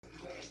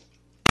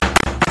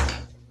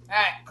All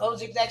right,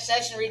 close exec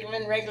session,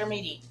 reconvene regular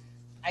meeting.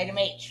 Item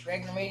H,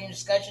 regular meeting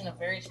discussion of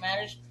various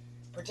matters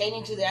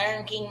pertaining to the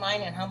Iron King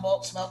Mine and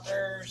Humboldt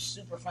Smelter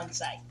Superfund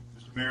site.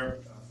 Mr. Mayor,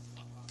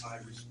 I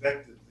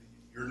respect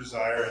your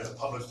desire and the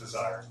public's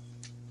desire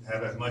to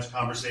have as much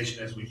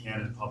conversation as we can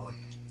in public.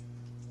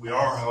 We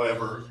are,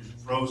 however, in the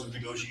throes of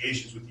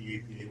negotiations with the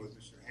EPA, with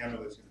Mr.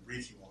 Hamler that's going to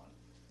brief you on,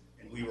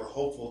 and we were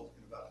hopeful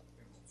in about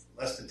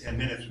less than 10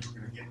 minutes we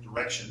were going to get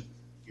direction,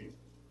 get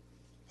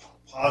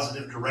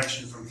positive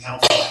direction from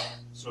council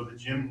so that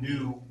Jim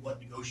knew what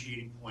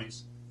negotiating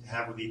points to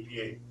have with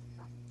EPA.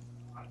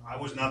 I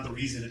was not the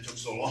reason it took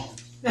so long.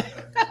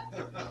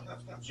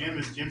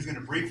 Jim's going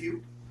to brief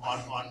you on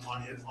the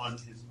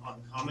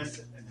comments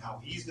and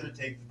how he's going to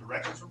take the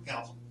directions from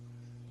council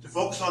to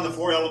focus on the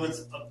four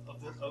elements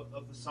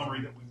of the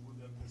summary that we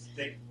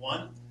state.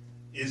 One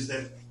is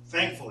that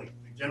thankfully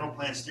the General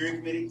Plan Steering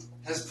Committee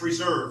has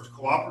preserved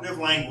cooperative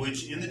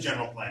language in the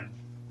general plan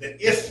that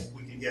if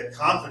we can get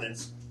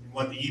confidence in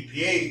what the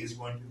EPA is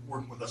going to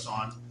work with us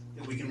on,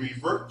 that we can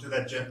revert to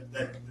that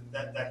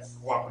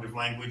cooperative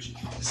language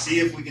to see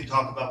if we can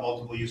talk about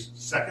multiple uses.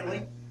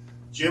 Secondly,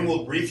 Jim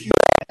will brief you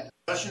on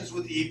discussions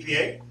with the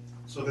EPA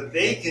so that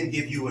they can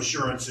give you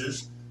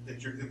assurances that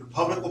the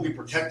public will be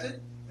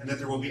protected and that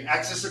there will be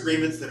access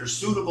agreements that are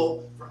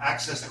suitable for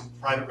access to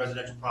private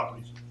residential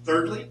properties.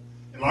 Thirdly,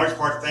 in large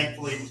part,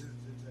 thankfully to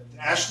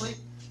Ashley,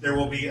 there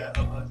will be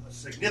a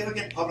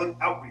significant public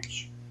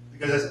outreach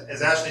because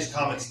as Ashley's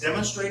comments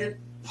demonstrated,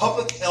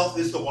 public health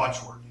is the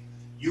watchword.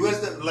 You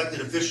as the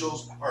elected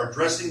officials are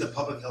addressing the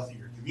public health of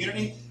your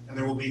community, and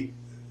there will be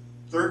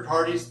third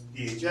parties,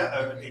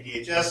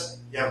 ADHS,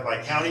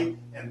 Yavapai County,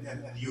 and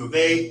the U of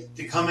A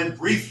to come and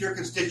brief your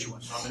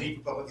constituents on the need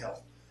for public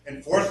health.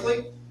 And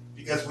fourthly,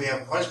 because we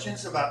have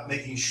questions about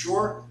making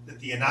sure that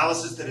the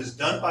analysis that is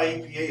done by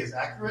EPA is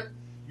accurate,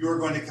 you are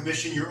going to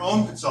commission your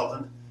own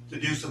consultant to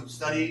do some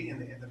study in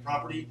the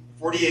property,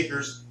 40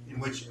 acres, in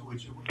which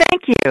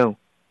Thank you.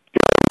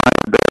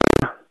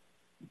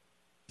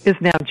 Is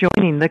now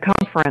joining the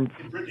conference.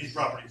 Brittany's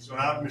property. So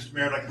now, Mr.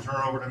 Mayor, I'd like to turn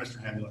it over to Mr.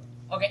 Hamler.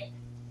 Okay.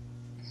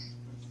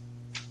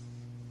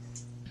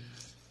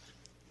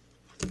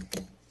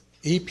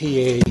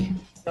 EPA.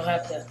 You'll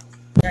have to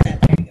turn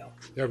that. There you go.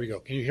 There we go.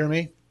 Can you hear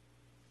me?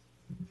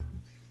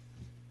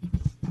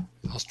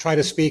 I'll try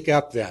to speak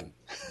up then.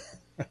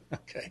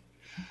 Okay.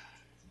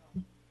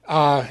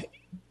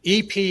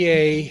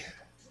 EPA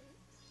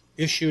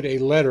issued a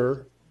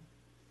letter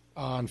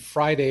on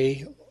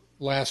Friday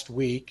last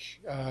week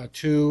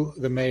to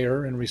the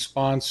mayor in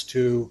response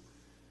to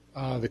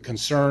the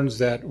concerns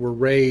that were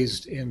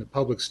raised in the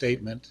public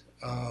statement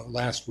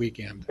last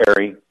weekend.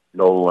 Harry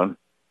Nolan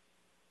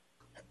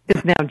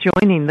is now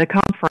joining the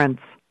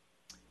conference.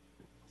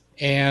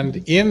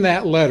 And in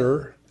that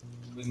letter,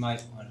 we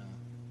might want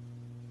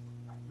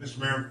to. Mr.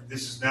 Mayor,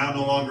 this is now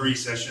no longer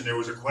E-session. There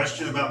was a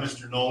question about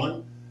Mr.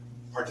 Nolan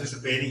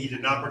participating. He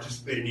did not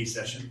participate in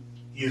E-session.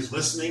 He is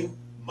listening,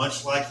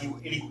 much like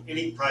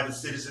any private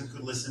citizen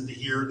could listen to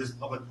hear this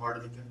public part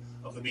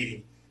of the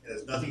meeting. It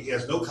has nothing. He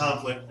has no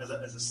conflict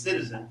as a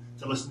citizen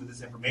to listen to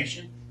this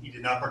information. He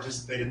did not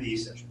participate in the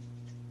E-session.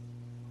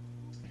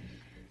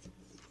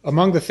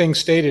 Among the things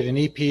stated in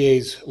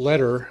EPA's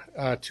letter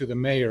to the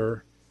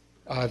mayor,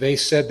 they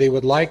said they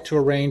would like to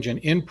arrange an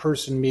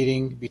in-person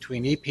meeting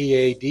between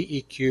EPA,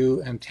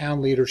 DEQ, and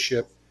town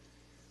leadership,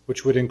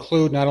 which would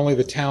include not only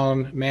the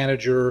town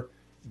manager,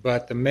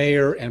 but the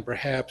mayor and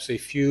perhaps a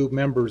few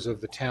members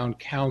of the town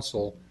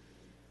council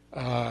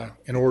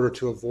in order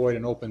to avoid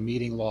an open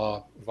meeting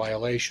law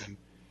violation,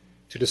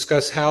 to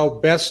discuss how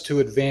best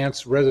to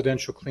advance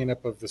residential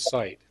cleanup of the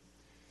site.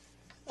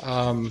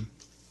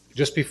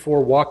 Just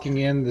before walking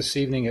in this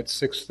evening at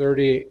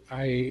 6:30,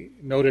 I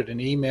noted an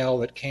email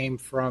that came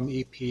from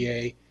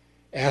EPA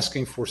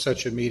asking for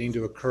such a meeting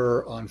to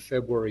occur on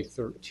February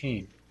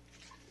 13th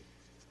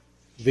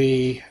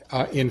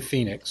in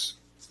Phoenix,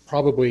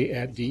 probably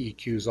at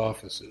DEQ's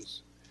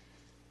offices.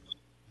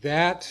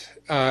 That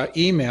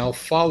email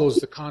follows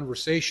the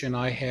conversation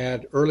I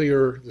had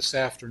earlier this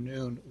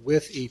afternoon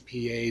with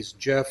EPA's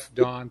Jeff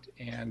Daunt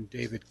and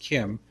David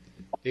Kim.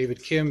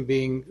 David Kim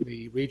being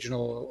the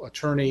regional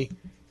attorney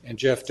and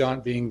Jeff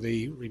Daunt being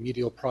the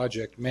remedial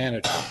project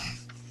manager.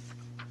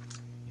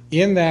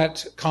 In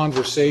that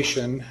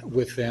conversation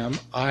with them,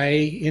 I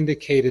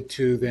indicated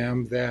to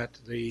them that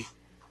the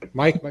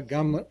Mike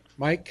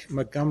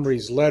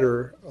Montgomery's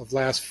letter of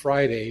last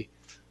Friday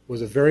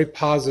was a very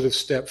positive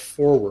step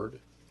forward,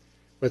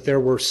 but there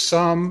were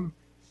some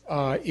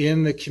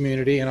in the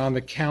community and on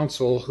the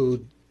council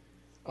who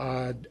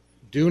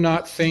do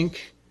not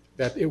think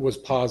that it was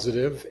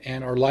positive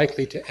and are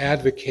likely to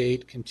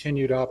advocate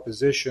continued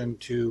opposition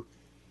to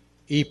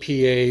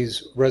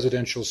EPA's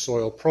residential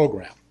soil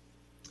program.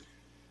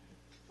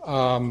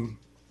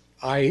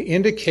 I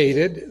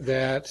indicated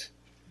that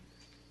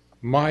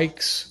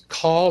Mike's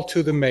call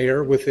to the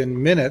mayor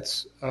within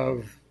minutes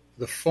of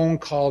the phone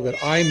call that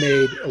I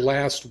made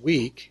last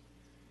week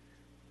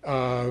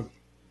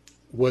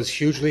was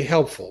hugely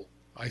helpful.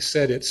 I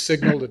said it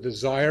signaled a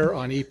desire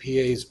on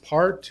EPA's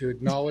part to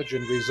acknowledge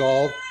and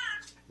resolve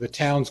the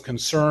town's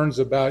concerns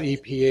about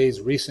EPA's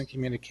recent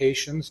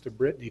communications to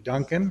Brittany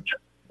Duncan.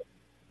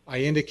 I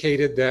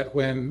indicated that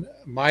when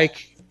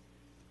Mike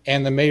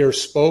and the mayor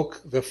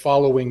spoke the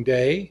following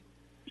day,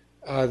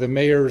 the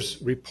mayor's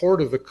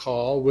report of the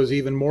call was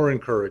even more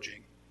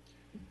encouraging.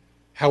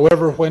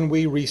 However, when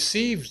we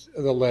received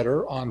the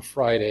letter on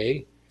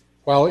Friday,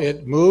 while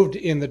it moved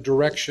in the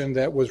direction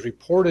that was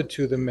reported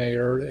to the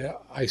mayor,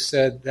 I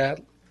said that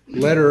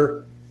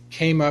letter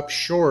came up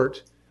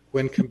short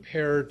when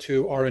compared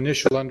to our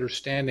initial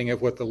understanding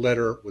of what the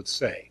letter would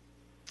say.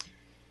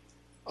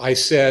 I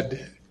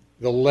said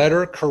the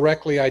letter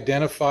correctly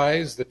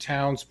identifies the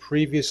town's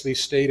previously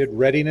stated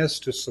readiness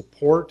to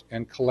support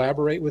and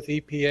collaborate with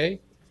EPA,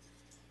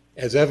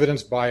 as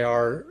evidenced by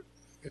our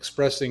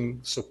expressing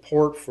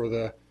support for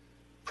the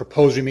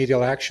proposed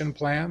remedial action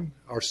plan,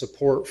 our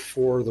support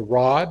for the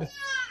ROD,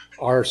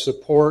 our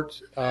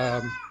support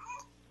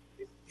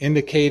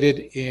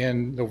indicated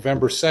in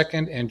November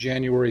 2nd and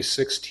January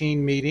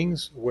 16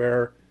 meetings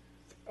where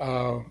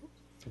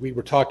we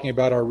were talking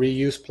about our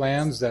reuse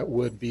plans that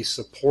would be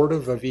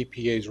supportive of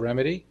EPA's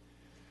remedy.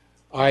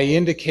 I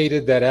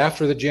indicated that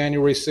after the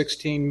January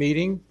 16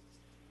 meeting,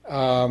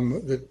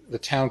 the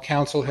town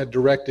council had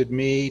directed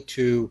me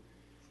to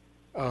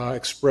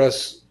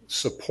express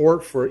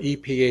support for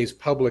EPA's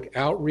public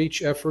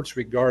outreach efforts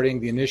regarding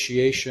the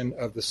initiation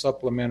of the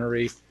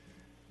supplementary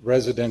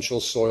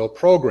residential soil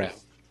program.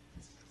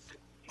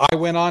 I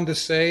went on to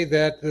say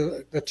that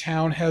the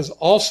town has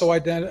also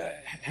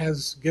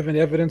has given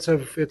evidence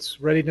of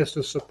its readiness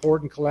to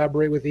support and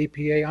collaborate with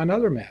EPA on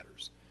other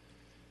matters,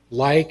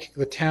 like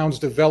the town's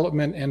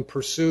development and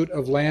pursuit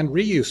of land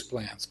reuse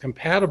plans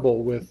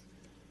compatible with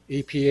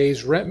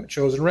EPA's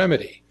chosen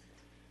remedy,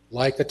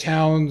 like the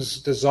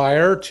town's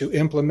desire to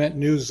implement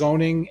new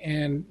zoning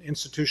and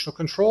institutional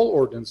control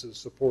ordinances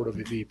supportive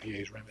of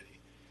EPA's remedy.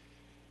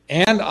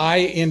 And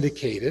I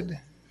indicated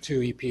to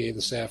EPA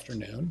this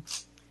afternoon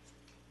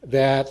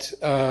that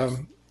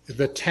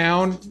the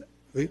town,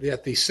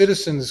 that the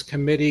Citizens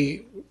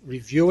Committee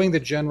reviewing the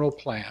general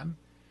plan,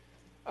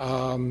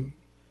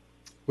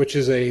 which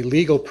is a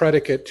legal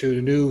predicate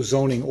to new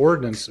zoning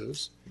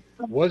ordinances,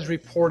 was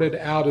reported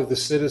out of the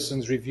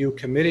Citizens Review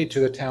Committee to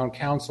the Town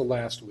Council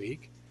last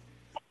week,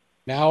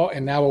 now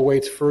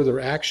awaits further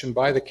action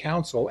by the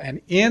Council.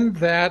 And in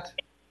that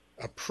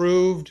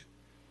approved,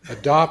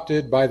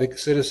 adopted by the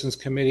Citizens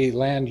Committee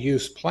land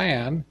use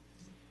plan,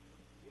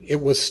 it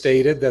was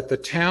stated that the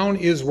town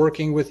is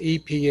working with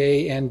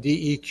EPA and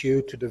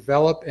DEQ to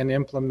develop and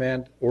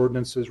implement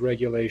ordinances,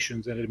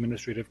 regulations, and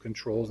administrative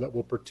controls that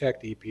will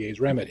protect EPA's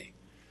remedy.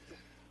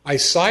 I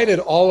cited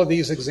all of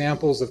these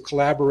examples of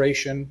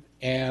collaboration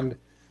and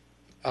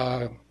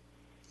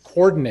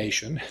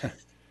coordination,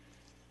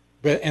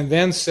 and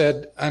then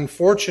said,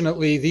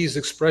 unfortunately, these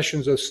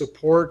expressions of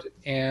support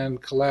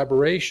and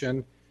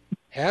collaboration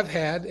have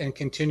had and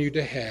continue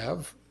to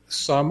have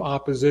some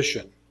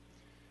opposition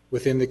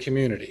within the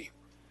community.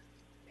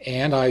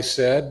 And I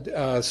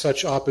said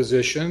such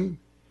opposition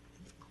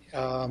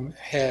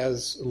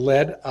has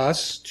led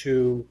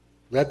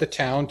the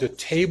town to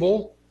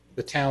table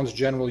the town's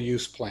general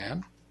use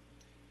plan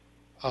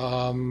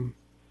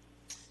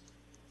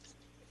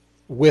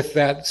with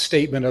that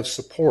statement of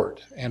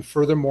support. And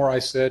furthermore, I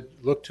said,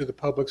 look to the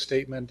public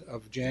statement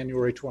of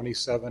January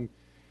 27,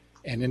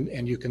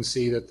 and you can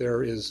see that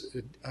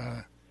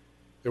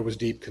there was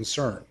deep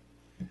concern.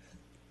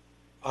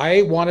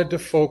 I wanted to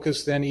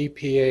focus then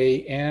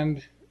EPA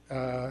and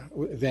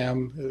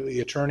the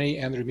attorney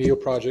and the remedial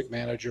project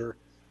manager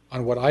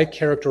on what I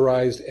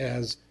characterized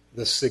as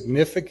the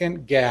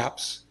significant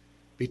gaps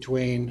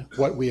between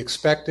what we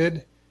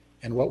expected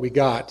and what we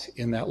got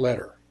in that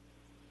letter.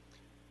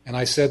 And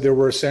I said there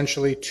were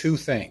essentially two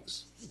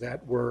things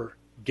that were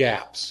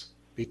gaps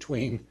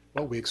between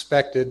what we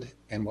expected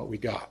and what we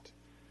got.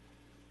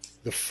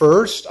 The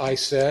first, I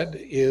said,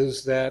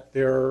 is that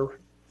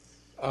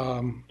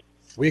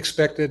we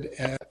expected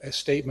a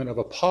statement of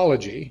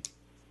apology,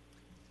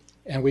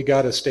 and we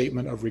got a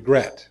statement of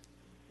regret.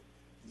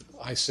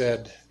 I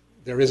said,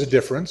 there is a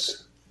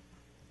difference.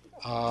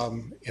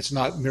 It's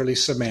not merely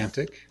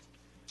semantic,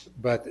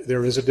 but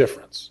there is a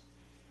difference.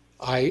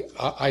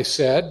 I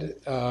said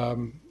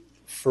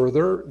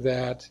further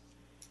that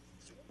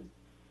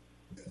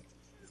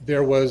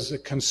there was a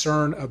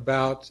concern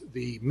about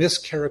the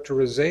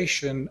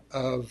mischaracterization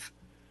of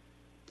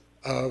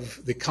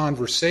the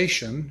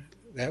conversation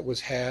that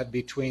was had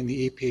between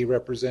the EPA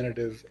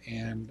representative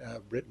and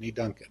Brittany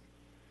Duncan.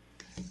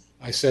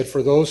 I said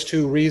for those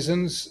two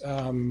reasons,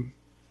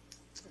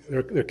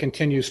 there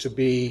continues to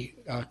be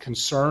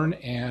concern,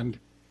 and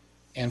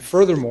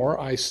furthermore,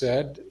 I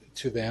said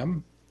to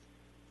them,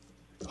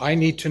 I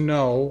need to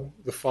know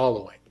the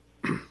following.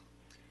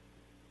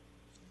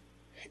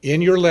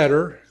 In your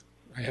letter,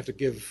 I have to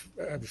give,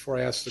 before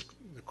I ask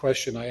the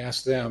question I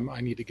asked them,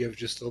 I need to give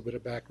just a little bit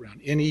of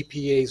background. In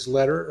EPA's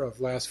letter of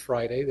last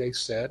Friday, they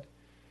said,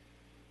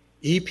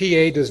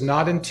 EPA does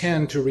not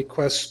intend to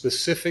request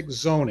specific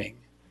zoning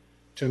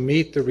to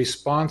meet the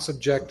response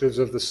objectives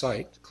of the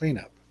site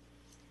cleanup.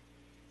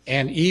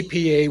 And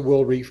EPA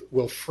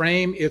will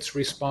frame its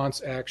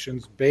response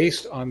actions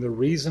based on the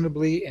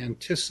reasonably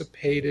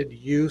anticipated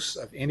use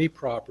of any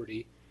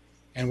property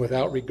and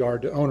without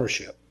regard to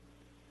ownership.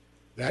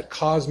 That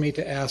caused me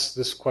to ask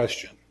this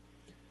question.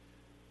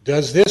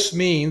 Does this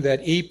mean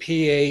that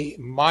EPA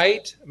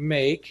might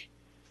make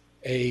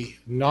a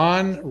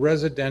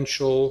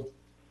non-residential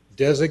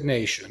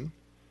designation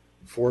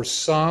for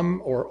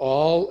some or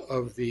all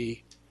of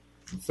the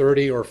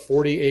 30 or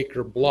 40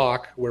 acre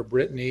block where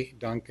Brittany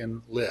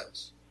Duncan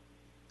lives?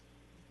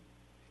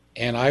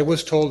 And I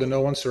was told in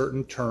no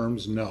uncertain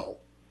terms, no.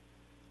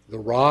 The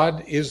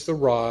ROD is the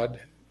ROD.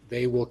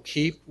 They will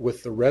keep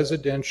with the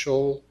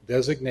residential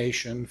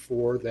designation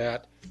for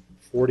that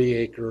 40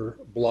 acre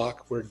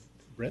block where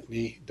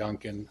Brittany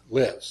Duncan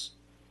lives.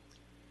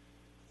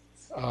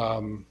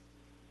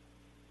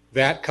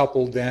 That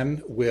coupled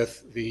then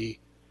with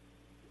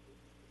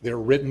their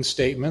written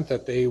statement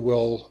that they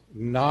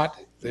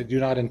do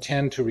not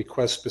intend to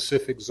request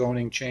specific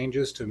zoning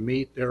changes to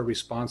meet their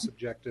response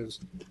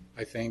objectives,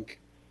 I think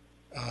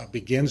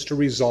begins to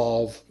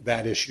resolve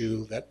that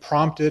issue that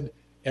prompted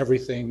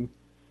everything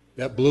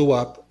that blew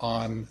up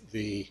on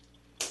the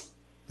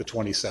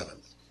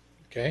 27th.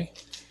 Okay?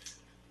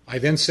 I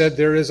then said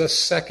there is a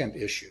second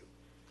issue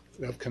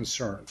of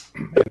concern,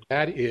 and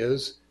that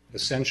is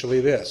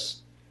essentially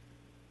this.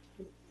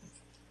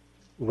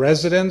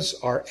 Residents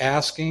are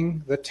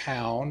asking the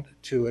town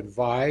to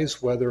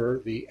advise whether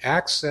the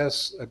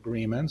access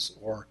agreements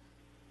or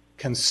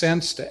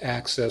consents to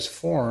access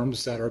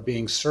forms that are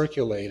being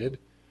circulated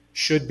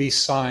should be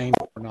signed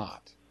or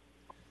not.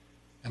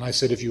 And I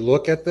said, if you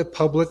look at the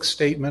public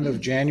statement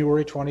of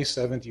January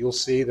 27th, you'll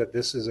see that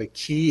this is a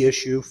key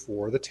issue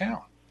for the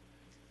town.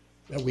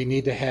 That we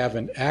need to have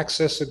an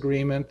access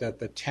agreement that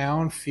the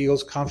town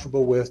feels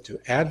comfortable with to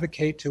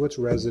advocate to its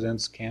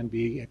residents can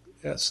be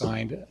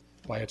signed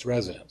by its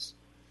residents.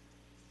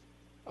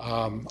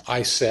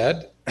 I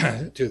said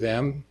to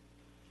them,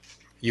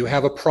 you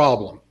have a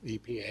problem,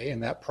 EPA,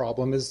 and that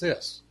problem is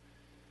this.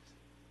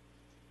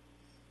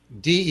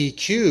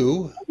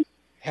 DEQ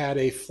had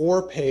a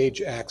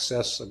 4-page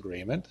access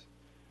agreement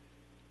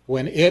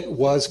when it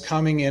was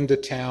coming into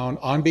town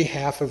on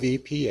behalf of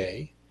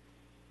EPA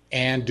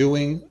and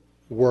doing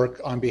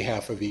work on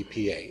behalf of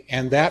EPA.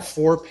 And that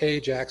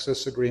 4-page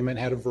access agreement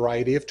had a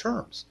variety of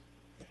terms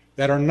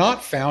that are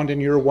not found in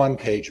your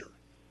 1-pager.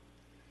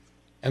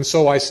 And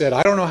so I said,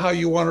 I don't know how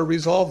you want to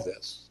resolve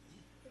this,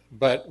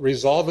 but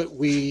resolve it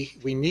we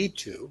need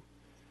to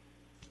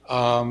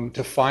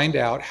find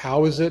out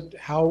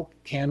how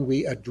can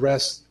we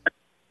address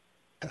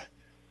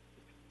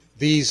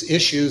these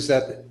issues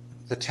that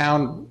the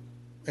town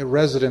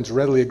residents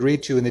readily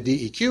agreed to in the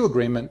DEQ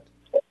agreement,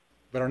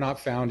 but are not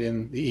found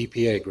in the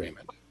EPA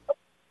agreement.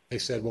 They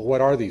said, well,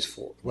 what are these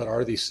for? What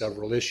are these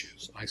several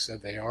issues? I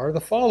said, they are the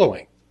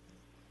following.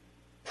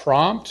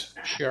 Prompt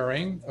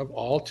sharing of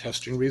all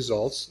testing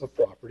results of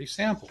property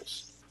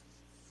samples.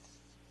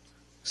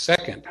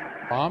 Second,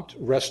 prompt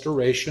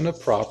restoration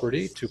of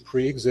property to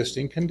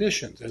pre-existing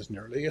conditions as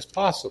nearly as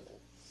possible.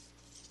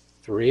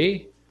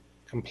 3,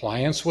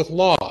 compliance with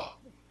laws.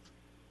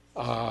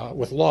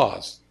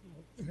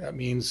 That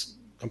means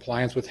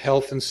compliance with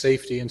health and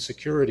safety and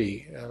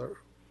security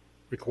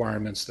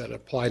requirements that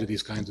apply to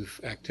these kinds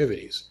of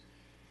activities.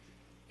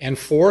 And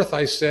 4th,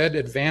 I said,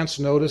 advance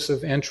notice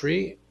of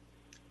entry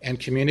and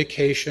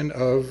communication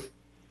of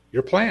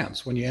your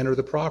plans when you enter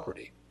the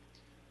property.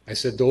 I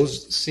said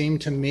those seem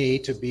to me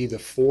to be the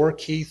 4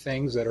 key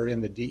things that are in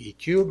the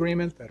DEQ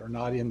agreement that are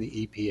not in the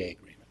EPA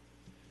agreement.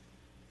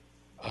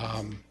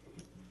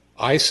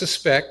 I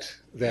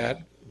suspect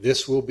that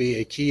this will be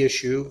a key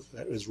issue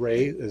that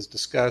is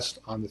discussed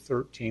on the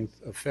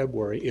 13th of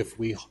February if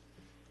we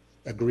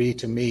agree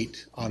to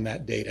meet on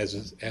that date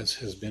as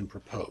has been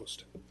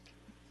proposed.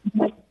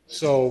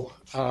 So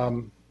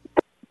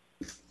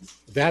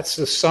that's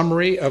the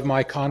summary of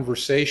my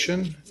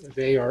conversation.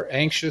 They are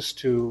anxious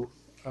to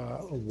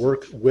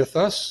work with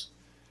us.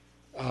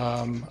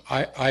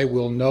 I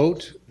will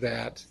note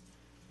that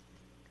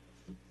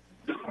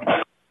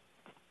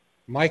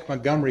Mike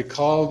Montgomery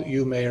called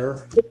you,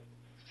 Mayor,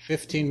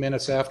 15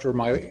 minutes after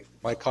my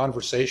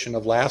conversation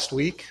of last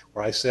week,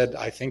 where I said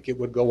I think it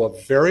would go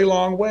a very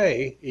long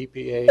way,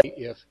 EPA,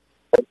 if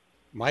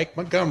Mike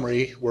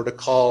Montgomery were to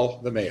call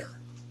the mayor.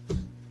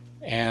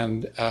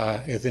 And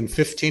within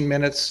 15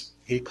 minutes,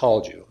 he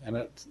called you, and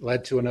it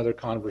led to another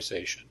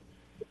conversation.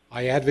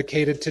 I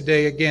advocated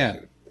today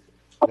again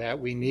that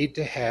we need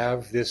to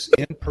have this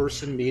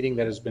in-person meeting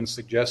that has been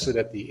suggested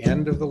at the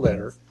end of the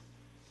letter,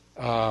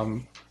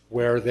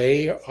 where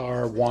they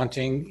are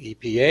wanting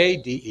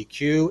EPA,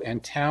 DEQ,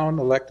 and town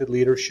elected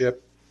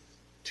leadership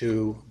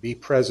to be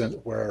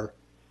present where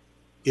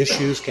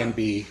issues can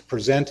be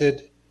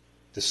presented,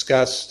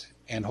 discussed,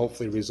 and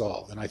hopefully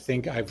resolved. And I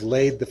think I've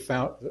laid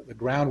the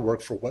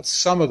groundwork for what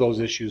some of those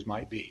issues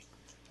might be.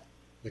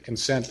 The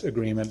consent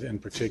agreement in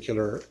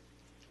particular,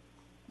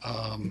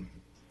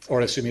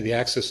 the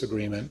access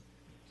agreement,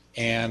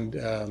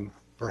 and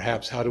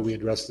perhaps how do we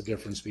address the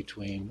difference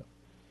between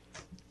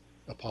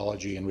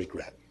apology and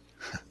regret?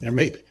 There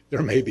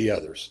may be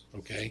others,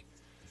 okay?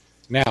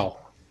 Now,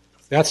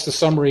 that's the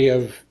summary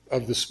of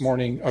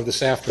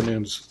this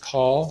afternoon's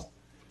call.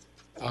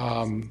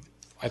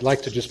 I'd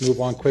like to just move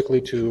on quickly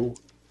to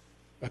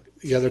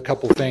the other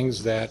couple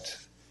things that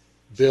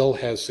Bill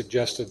has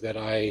suggested that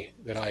I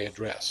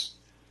address.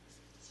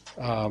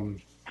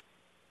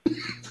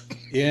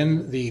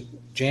 In the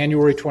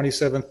January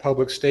 27th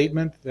public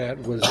statement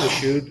that was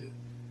issued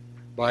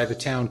by the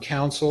town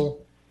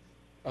council,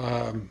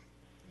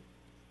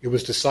 it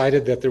was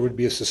decided that there would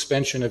be a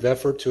suspension of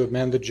effort to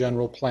amend the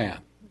general plan.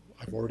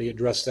 I've already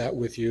addressed that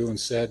with you and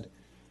said,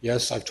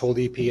 yes, I've told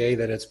EPA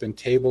that it's been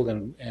tabled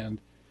and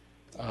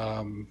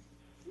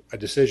a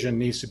decision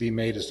needs to be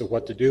made as to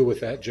what to do with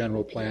that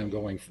general plan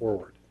going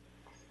forward.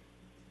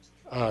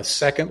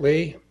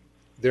 Secondly,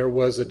 there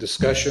was a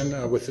discussion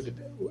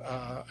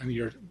in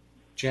your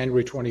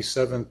January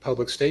 27th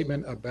public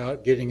statement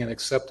about getting an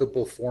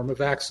acceptable form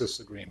of access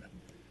agreement.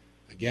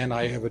 Again,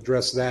 I have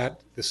addressed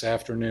that this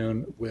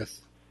afternoon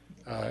with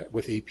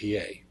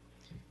EPA.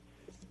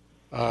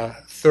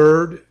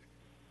 Third,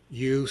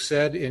 you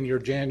said in your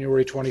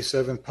January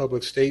 27th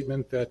public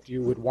statement that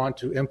you would want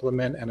to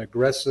implement an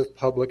aggressive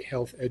public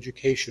health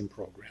education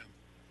program.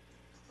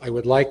 I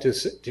would like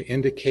to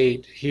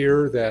indicate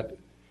here that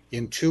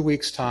in 2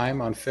 weeks'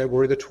 time, on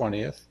February the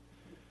 20th,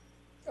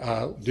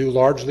 due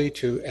largely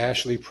to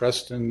Ashley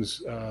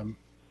Preston's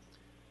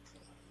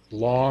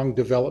long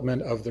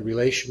development of the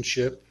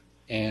relationship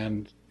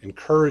and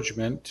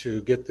encouragement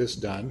to get this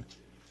done,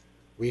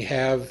 we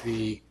have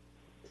a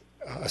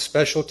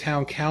special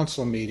town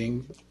council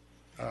meeting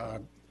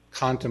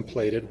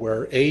contemplated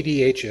where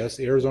ADHS,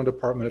 the Arizona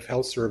Department of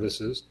Health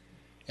Services,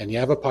 and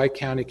Yavapai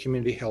County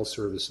Community Health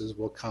Services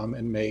will come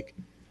and make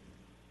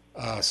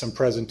some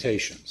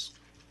presentations.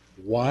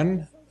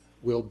 One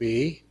will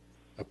be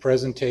a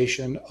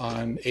presentation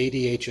on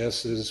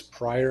ADHS's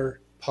prior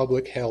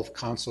public health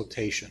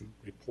consultation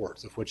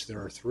reports, of which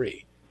there are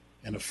 3,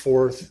 and a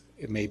fourth,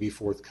 it may be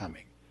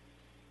forthcoming.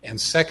 And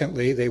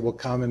secondly, they will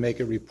come and make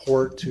a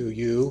report to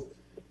you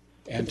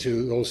and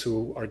to those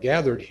who are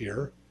gathered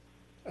here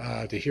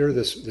to hear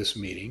this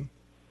meeting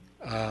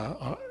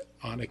on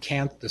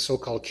the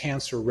so-called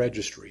cancer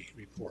registry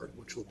report,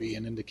 which will be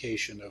an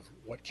indication of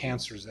what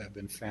cancers have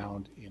been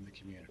found in the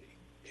community.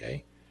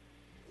 Okay.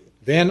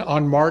 Then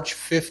on March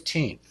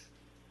 15th,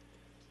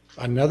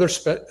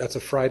 that's a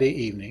Friday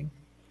evening,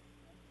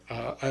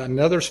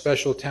 another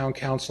special town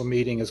council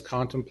meeting is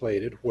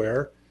contemplated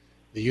where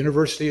the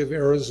University of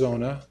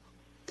Arizona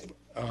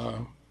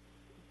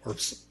or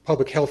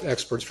public health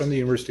experts from the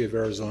University of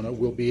Arizona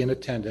will be in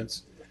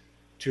attendance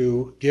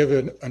to give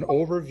an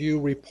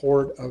overview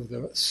report of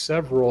the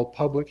several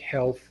public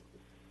health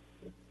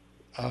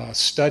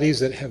studies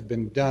that have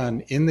been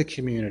done in the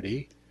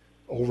community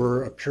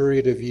over a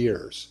period of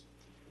years.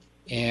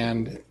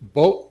 And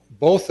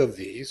both of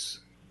these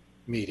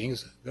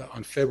meetings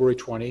on February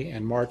 20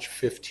 and March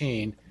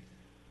 15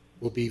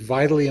 will be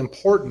vitally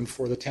important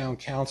for the town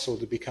council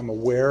to become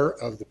aware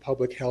of the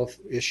public health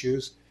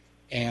issues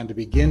and to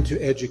begin to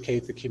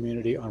educate the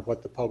community on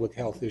what the public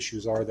health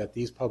issues are that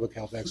these public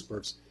health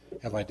experts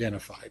have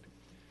identified.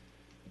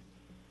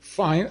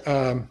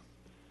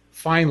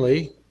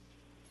 Finally,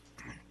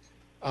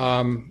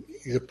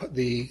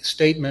 the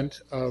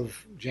statement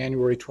of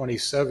January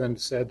 27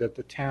 said that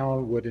the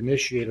town would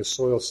initiate a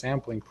soil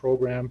sampling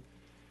program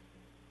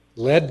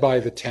led by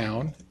the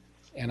town,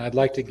 and I'd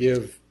like to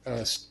give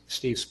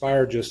Steve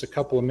Spire just a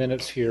couple of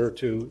minutes here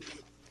to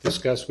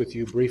discuss with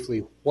you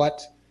briefly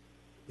what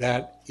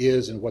that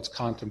is and what's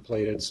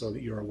contemplated so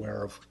that you're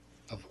aware of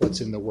what's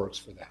in the works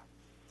for that.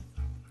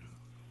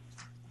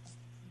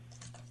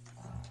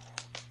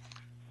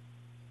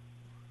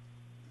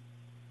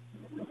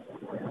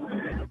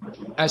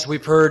 As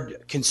we've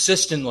heard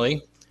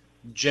consistently,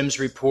 Jim's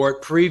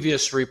report,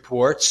 previous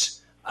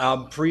reports,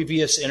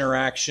 previous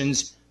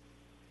interactions,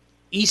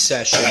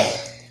 e-session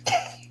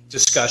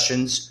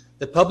discussions,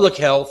 the public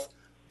health,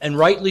 and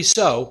rightly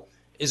so,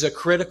 is a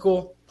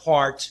critical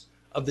part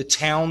of the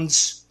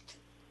town's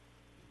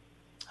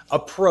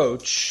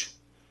approach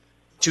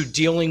to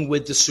dealing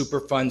with the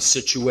Superfund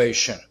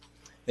situation.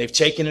 They've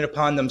taken it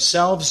upon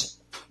themselves.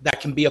 That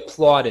can be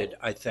applauded,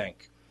 I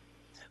think.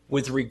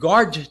 With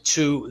regard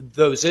to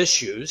those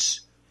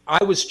issues,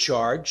 I was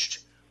charged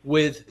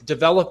with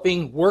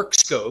developing work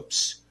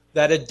scopes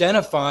that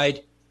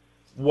identified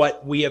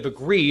what we have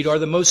agreed are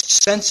the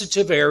most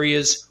sensitive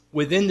areas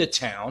within the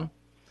town,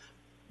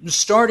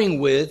 starting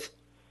with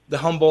the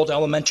Humboldt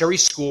Elementary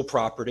School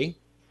property,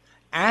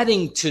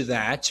 adding to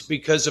that,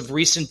 because of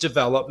recent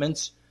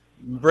developments,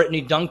 Brittany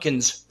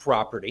Duncan's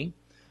property,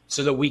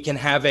 so that we can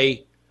have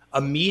a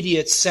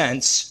immediate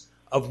sense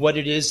of what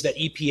it is that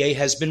EPA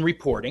has been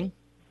reporting.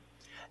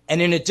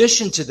 And in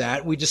addition to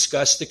that, we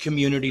discussed the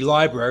community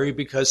library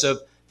because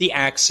of the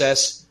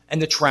access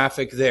and the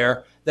traffic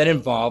there that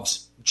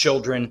involves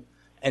children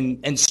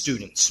and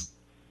students.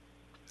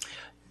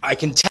 I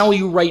can tell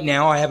you right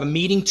now, I have a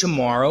meeting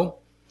tomorrow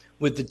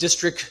with the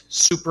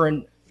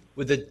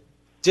with a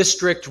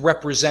district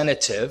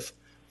representative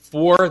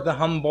for the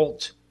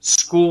Humboldt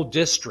School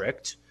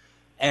District,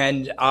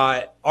 and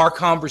our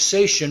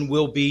conversation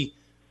will be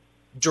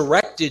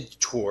directed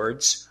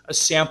towards a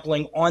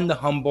sampling on the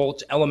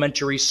Humboldt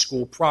Elementary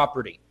School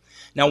property.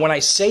 Now, when I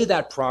say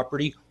that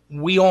property,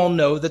 we all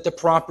know that the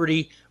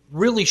property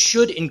really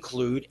should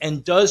include,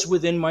 and does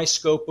within my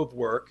scope of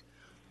work,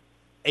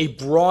 a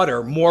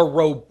broader, more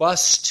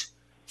robust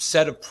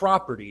set of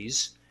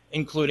properties,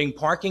 including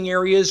parking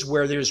areas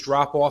where there's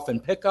drop-off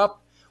and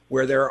pickup,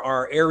 where there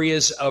are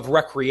areas of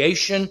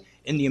recreation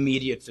in the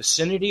immediate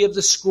vicinity of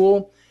the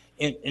school.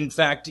 In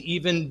fact,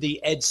 even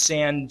the Ed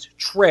Sand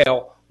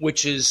Trail,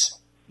 which is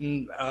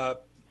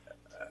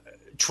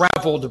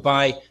traveled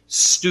by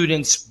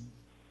students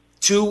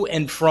to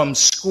and from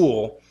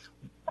school,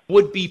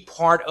 would be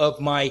part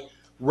of my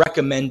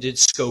recommended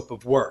scope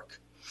of work.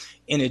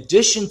 In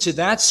addition to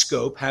that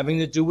scope, having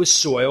to do with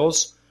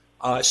soils,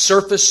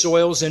 surface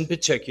soils in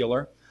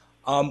particular,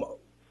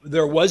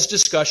 there was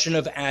discussion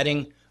of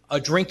adding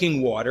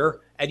drinking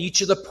water at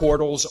each of the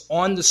portals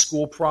on the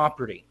school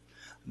property.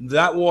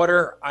 That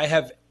water I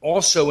have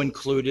also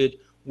included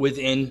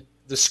within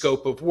the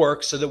scope of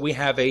work so that we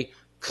have a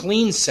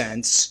clean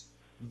sense,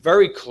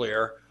 very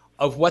clear,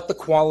 of what the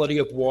quality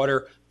of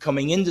water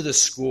coming into the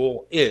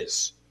school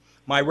is.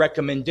 My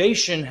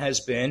recommendation has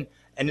been,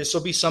 and this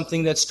will be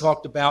something that's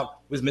talked about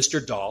with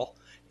Mr. Dahl,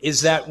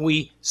 is that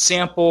we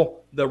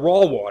sample the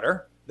raw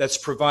water that's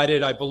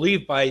provided, I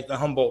believe, by the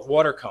Humboldt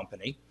Water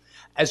Company,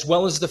 as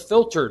well as the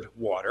filtered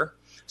water,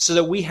 so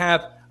that we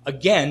have,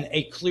 again,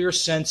 a clear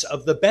sense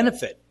of the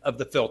benefit of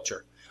the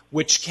filter,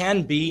 which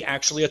can be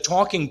actually a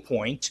talking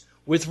point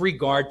with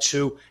regard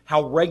to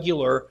how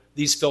regular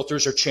these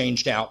filters are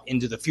changed out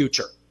into the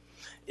future.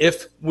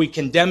 If we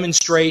can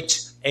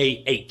demonstrate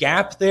a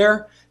gap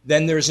there,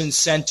 then there's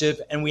incentive,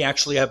 and we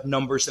actually have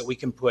numbers that we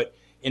can put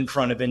in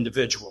front of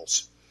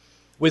individuals.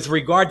 With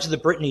regard to the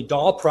Brittany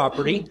Dahl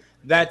property,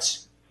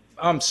 that's,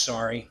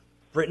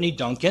 Brittany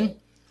Duncan,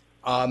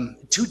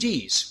 two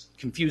Ds,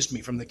 confused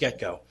me from the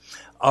get-go.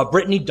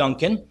 Brittany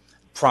Duncan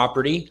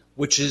property,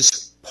 which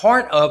is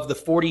part of the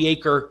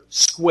 40-acre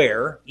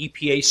square,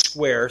 EPA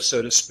square,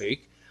 so to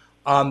speak,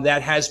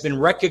 that has been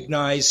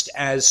recognized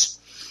as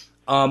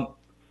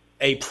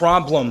a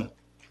problem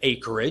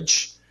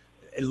acreage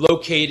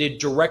located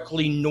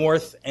directly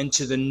north and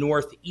to the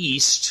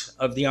northeast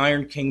of the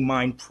Iron King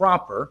mine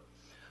proper.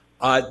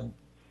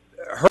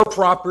 Her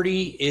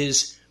property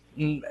is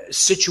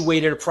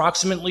situated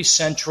approximately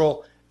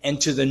central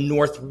and to the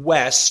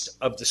northwest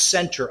of the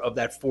center of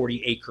that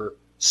 40-acre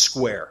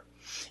square.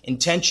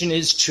 Intention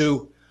is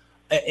to,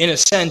 in a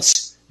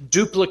sense,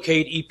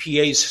 duplicate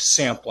EPA's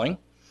sampling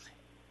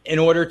in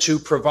order to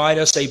provide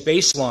us a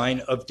baseline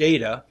of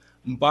data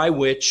by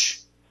which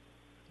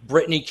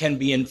Brittany can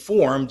be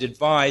informed,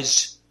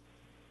 advised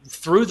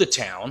through the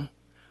town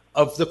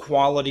of the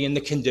quality and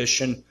the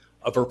condition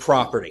of her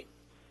property.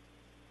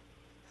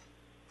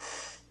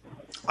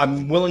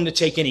 I'm willing to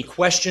take any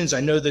questions. I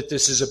know that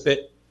this is a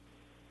bit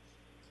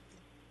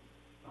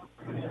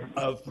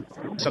of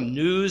some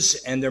news,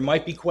 and there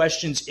might be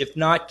questions. If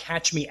not,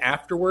 catch me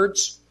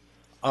afterwards.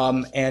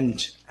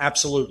 And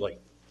absolutely.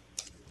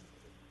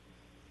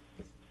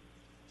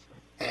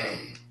 I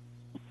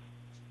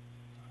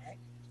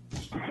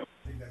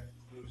think that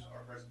concludes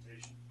our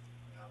presentation.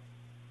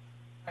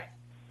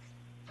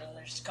 So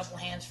there's a couple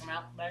hands from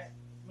out there.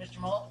 Mr.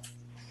 Mullet?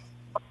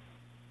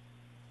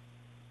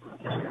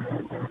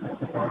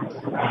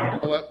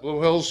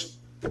 Blue Hills,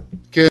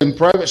 can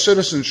private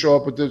citizens show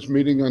up at this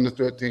meeting on the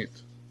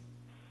 13th?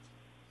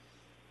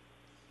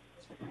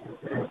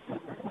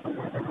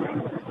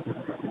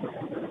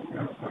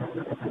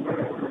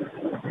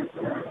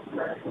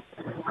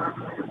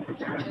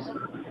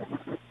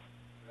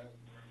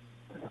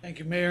 Thank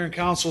you, Mayor and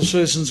Council,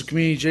 citizens of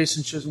community.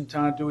 Jason Chisholm,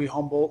 Town of Dewey,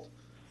 Humboldt.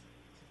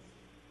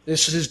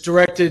 This is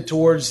directed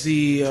towards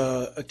the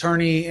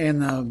attorney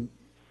and the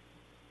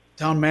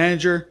town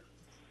manager.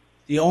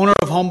 The owner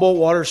of Humboldt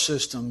Water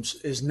Systems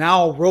is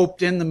now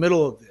roped in the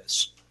middle of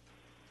this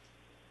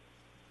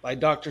by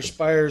Dr.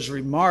 Spire's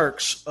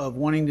remarks of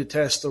wanting to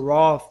test the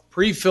raw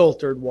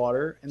pre-filtered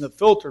water and the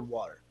filtered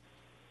water.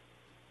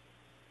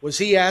 Was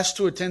he asked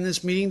to attend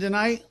this meeting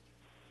tonight?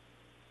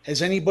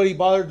 Has anybody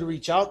bothered to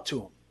reach out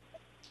to him?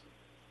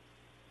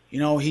 You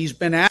know, he's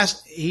been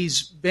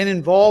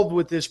involved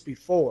with this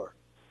before.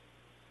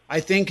 I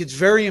think it's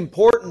very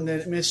important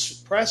that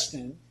Ms.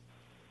 Preston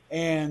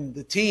and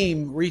the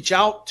team reach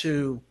out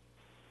to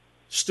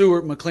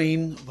Stuart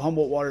McLean of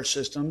Humboldt Water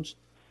Systems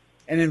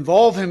and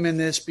involve him in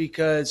this,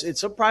 because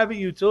it's a private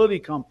utility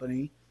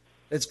company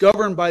that's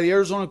governed by the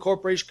Arizona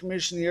Corporation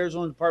Commission, the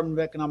Arizona Department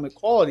of Economic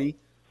Quality.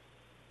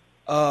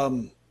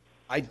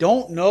 I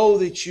don't know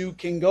that you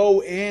can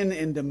go in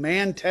and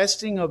demand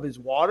testing of his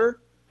water,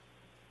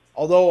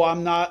 although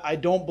I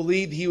don't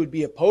believe he would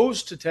be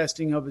opposed to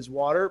testing of his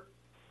water.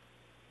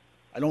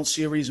 I don't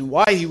see a reason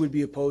why he would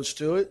be opposed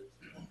to it.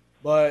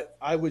 But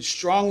I would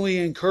strongly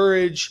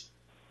encourage,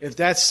 if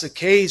that's the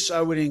case,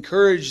 I would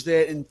encourage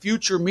that in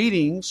future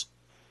meetings,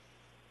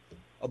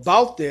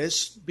 about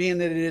this, being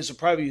that it is a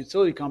private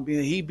utility company,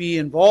 that he be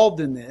involved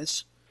in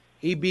this.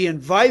 He be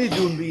invited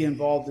to be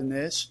involved in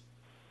this,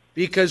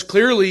 because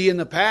clearly in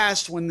the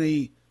past, when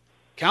the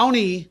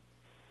county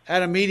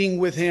had a meeting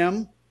with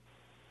him,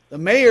 the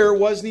mayor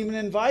wasn't even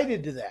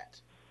invited to that.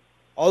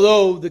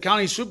 Although the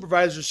county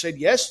supervisor said,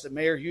 yes, the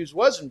Mayor Hughes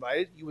was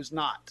invited, he was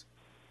not.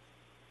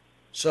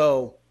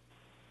 So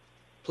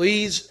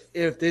please,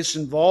 if this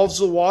involves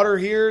the water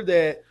here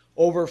that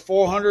over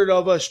 400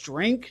 of us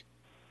drink,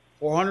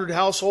 400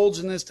 households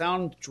in this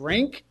town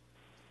drink,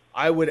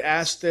 I would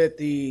ask that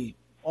the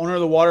owner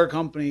of the water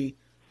company,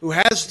 who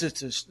has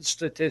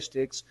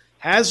statistics,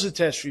 has the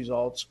test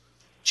results,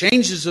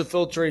 changes the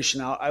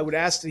filtration out, I would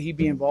ask that he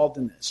be involved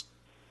in this.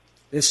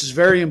 This is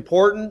very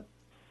important,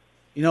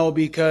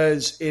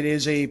 because it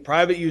is a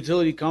private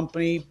utility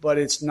company, but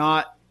it's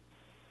not,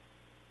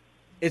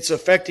 it's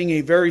affecting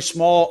a very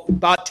small,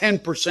 about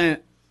 10%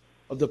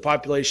 of the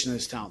population of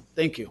this town.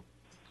 Thank you.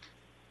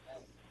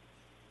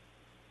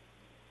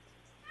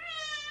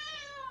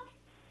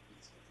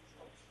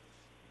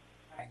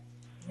 All right.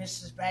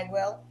 Mrs.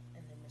 Bagwell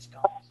and then Ms.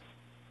 Collins.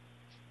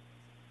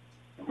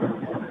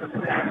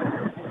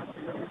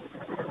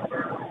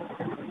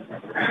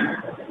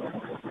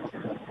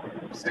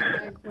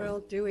 Bagwell,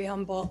 Dewey,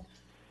 Humboldt.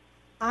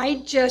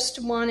 I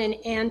just want an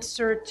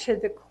answer to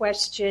the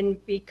question,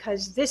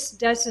 because this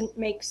doesn't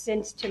make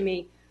sense to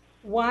me.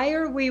 Why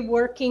are we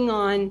working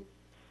on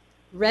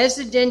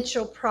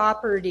residential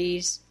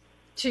properties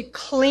to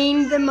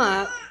clean them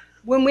up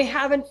when we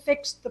haven't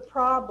fixed the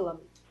problem?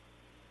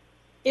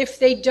 If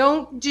they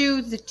don't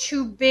do the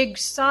two big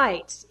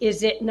sites,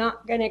 is it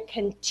not going to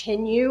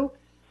continue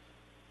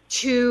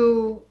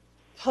to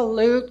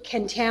pollute,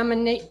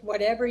 contaminate,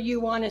 whatever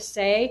you want to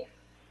say,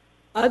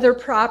 other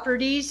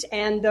properties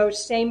and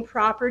those same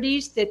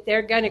properties that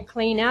they're going to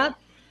clean up?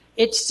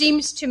 It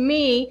seems to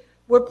me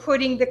we're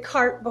putting the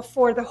cart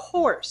before the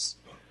horse.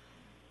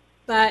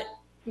 But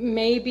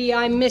maybe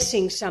I'm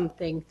missing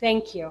something.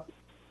 Thank you.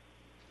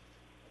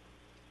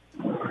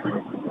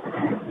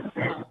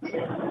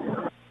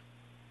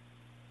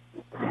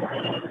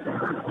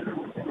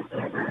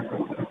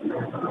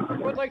 I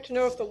would like to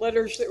know if the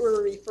letters that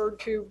were referred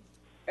to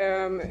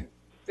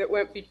that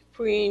went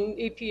between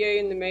EPA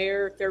and the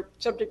mayor, if they're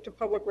subject to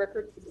public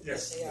record.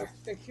 Yes, they are.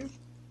 Thank you.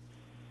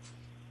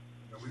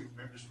 No, we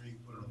just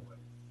put it on the web.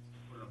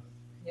 Put it on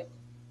the. Yep.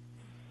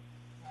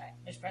 All right.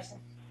 Ms. Preston?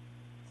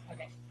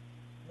 Okay.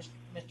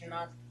 Mr.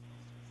 Nod?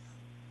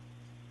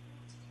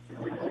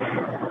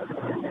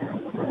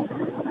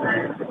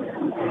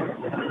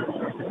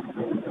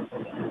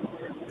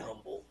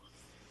 Humble.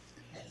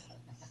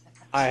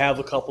 I have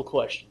a couple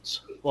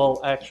questions.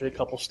 Well, actually, a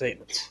couple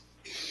statements.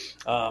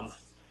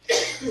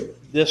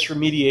 This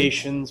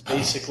remediation's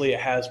basically a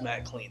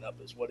hazmat cleanup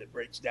is what it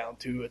breaks down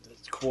to at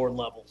its core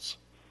levels.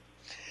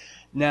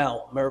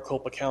 Now,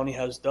 Maricopa County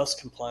has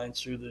dust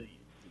compliance through the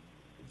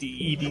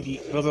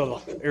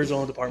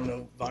Arizona Department of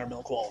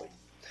Environmental Quality.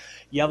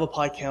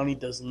 Yavapai County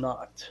does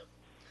not.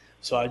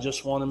 So I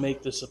just want to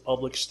make this a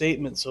public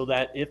statement so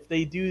that if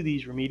they do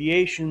these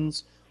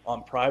remediations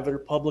on private or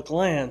public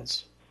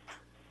lands,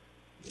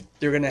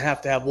 they're going to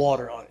have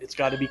water on it. It's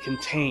got to be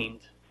contained.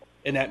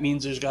 And that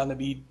means there's got to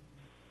be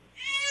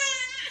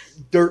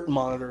dirt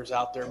monitors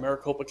out there.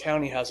 Maricopa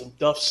County has them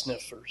dust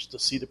sniffers to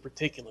see the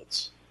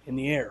particulates in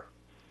the air.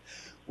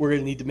 We're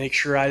going to need to make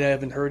sure. I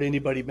haven't heard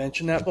anybody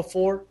mention that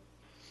before.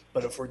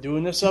 But if we're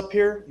doing this up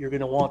here, you're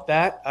going to want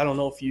that. I don't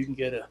know if you can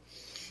get a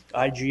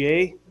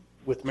IGA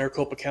with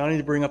Maricopa County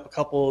to bring up a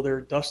couple of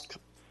their dust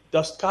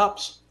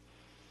cops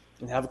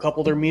and have a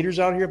couple of their meters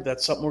out here. But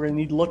that's something we're going to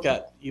need to look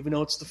at, even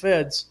though it's the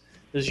feds.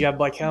 This is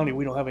Yavapai County.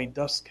 We don't have any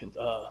dust,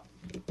 blah,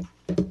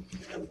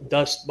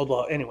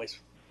 blah. Anyways,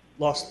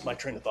 lost my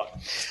train of thought.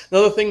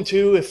 Another thing,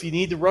 too, if you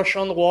need to rush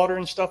on the water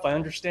and stuff, I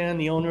understand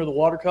the owner of the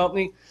water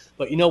company.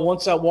 But,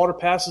 once that water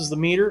passes the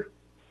meter,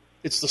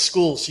 it's the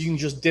school. So you can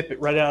just dip it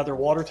right out of their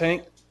water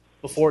tank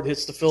before it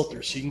hits the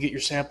filter. So you can get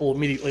your sample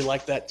immediately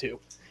like that, too.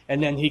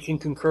 And then he can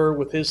concur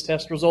with his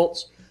test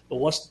results. But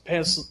once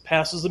it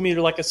passes the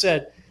meter, like I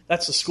said,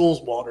 that's the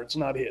school's water. It's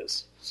not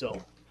his. So,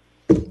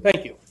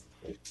 thank you.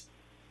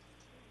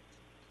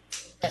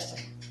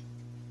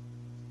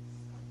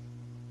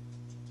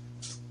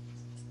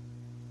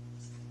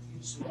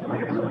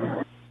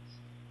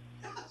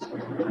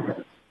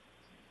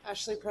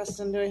 Ashley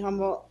Preston, Dewey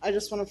Humboldt. I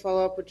just want to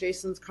follow up with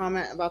Jason's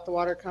comment about the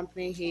water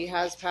company. He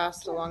has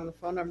passed along the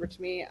phone number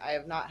to me. I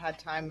have not had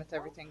time with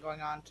everything going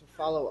on to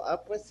follow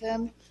up with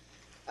him.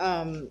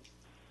 I've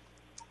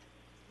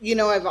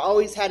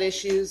always had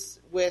issues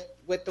with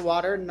the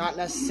water, not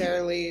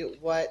necessarily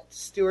what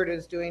Stewart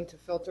is doing to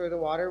filter the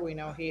water. We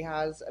know he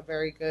has a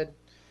very good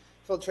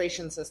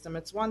filtration system.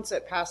 It's once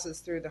it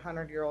passes through the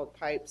 100-year-old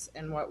pipes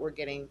and what we're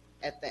getting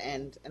at the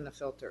end in the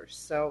filters.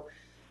 So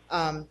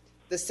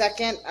the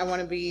second, I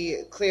want to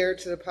be clear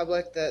to the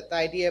public that the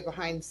idea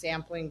behind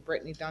sampling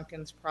Brittany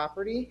Duncan's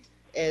property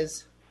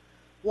is,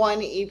 one,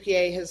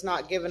 EPA has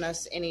not given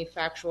us any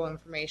factual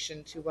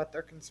information to what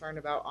they're concerned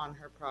about on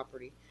her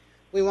property.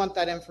 We want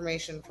that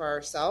information for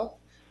ourselves.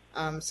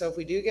 So if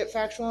we do get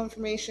factual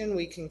information,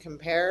 we can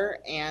compare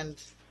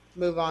and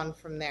move on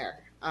from there.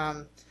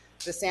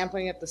 The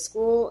sampling at the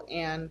school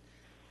and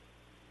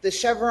the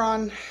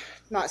Chevron,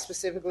 not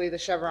specifically the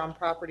Chevron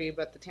property,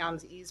 but the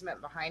town's easement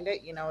behind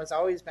it, has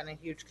always been a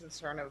huge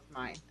concern of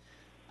mine.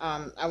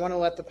 I want to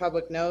let the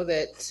public know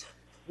that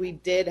we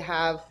did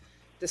have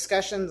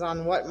discussions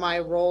on what my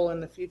role in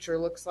the future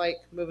looks like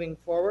moving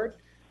forward,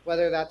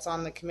 whether that's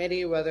on the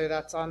committee, whether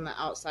that's on the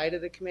outside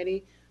of the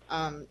committee.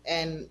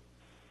 And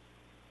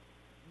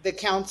the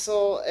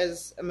council,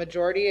 as a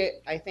majority,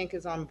 I think,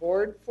 is on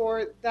board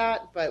for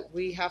that, but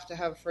we have to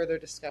have further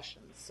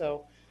discussions.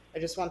 So I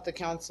just want the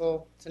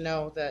council to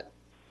know that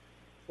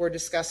we're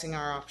discussing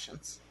our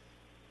options.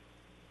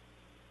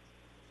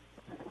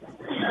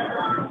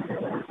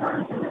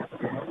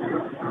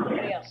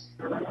 Anybody else?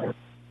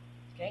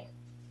 Okay.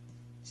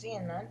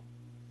 Seeing none.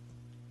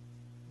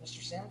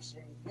 Mr. Sims,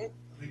 are you good?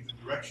 I think the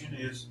direction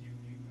is,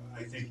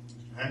 I think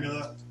Mr.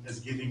 Hamula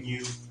has given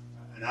you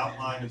an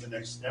outline of the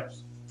next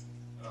steps.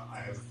 I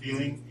have a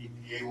feeling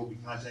EPA will be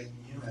contacting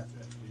you after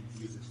we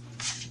review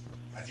this.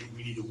 I think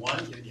we need to, one,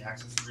 get the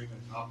access agreement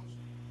accomplished.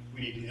 We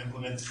need to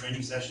implement the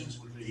training sessions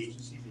with the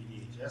agencies, the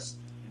DHS,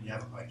 and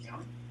Yavapai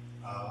County.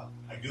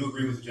 I do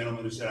agree with the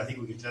gentleman who said, I think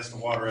we can test the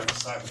water at the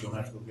site. We don't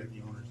have to go get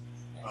the owners.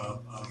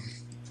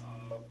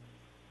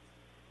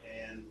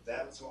 And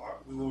that's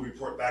we will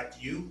report back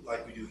to you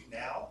like we do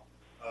now.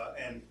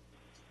 And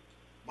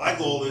my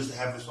goal is to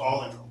have this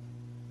all in.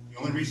 The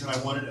only reason I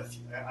wanted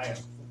I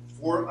have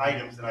 4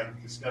 items that I can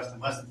discuss in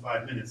less than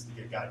 5 minutes to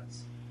get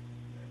guidance.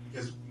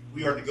 Because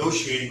we are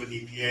negotiating with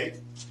EPA,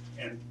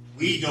 and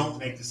we don't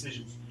make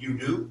decisions. You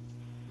do.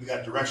 We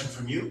got direction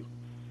from you.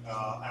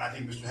 And I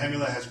think Mr.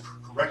 Hamula has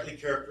correctly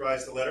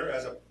characterized the letter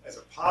as a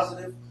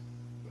positive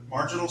but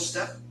marginal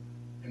step.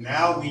 And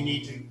now we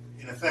need to,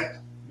 in effect,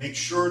 make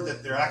sure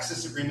that their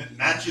access agreement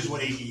matches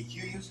what ADEQ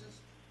uses.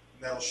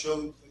 And that'll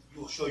show,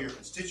 you'll show your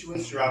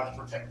constituents you're out to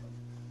protect them.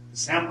 The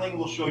sampling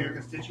will show your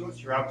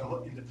constituents you're out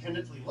to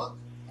independently look.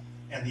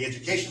 And the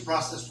education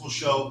process will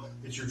show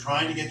that you're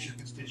trying to get your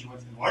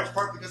constituents, in large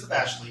part because of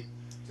Ashley,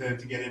 to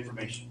get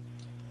information.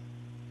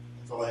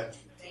 That's all I have.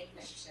 Thank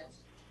you, Mr. Sims.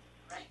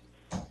 All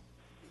right.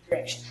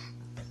 Direction.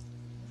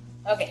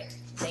 Okay.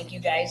 Thank you,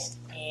 guys.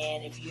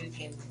 And if you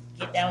can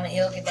get down the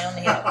hill, get down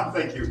the hill.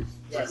 Thank you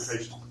Yes. for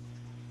your patience.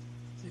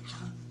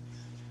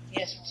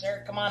 Yes,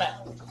 sir. Come on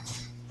up.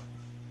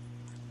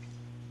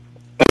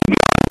 I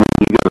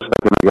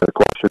got a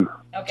question.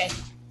 Okay.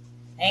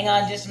 Hang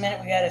on just a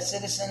minute. We got a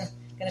citizen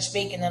going to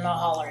speak, and then I'll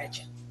holler at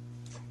you.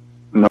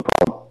 No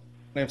problem.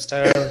 My name's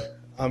Tyler.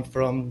 I'm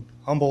from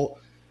Humboldt.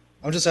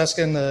 I'm just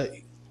asking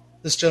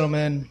this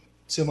gentleman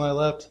to my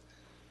left,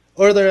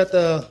 or there at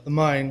the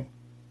mine,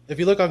 if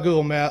you look on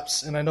Google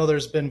Maps, and I know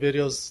there's been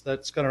videos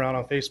that's gone around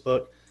on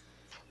Facebook,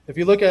 if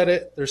you look at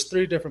it, there's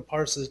 3 different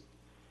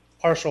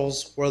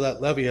partials where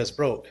that levee has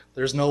broke.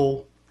 There's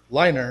no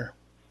liner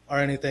or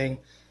anything,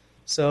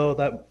 so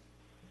that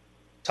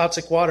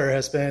toxic water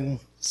has been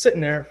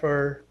sitting there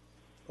for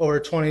over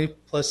 20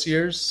 plus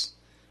years,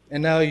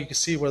 and now you can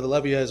see where the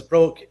levee has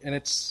broke, and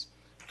it's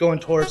going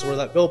towards where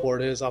that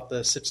billboard is off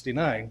the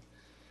 69.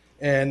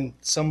 And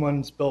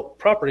someone's built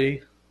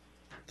property,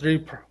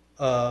 3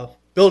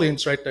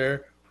 buildings right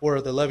there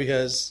where the levee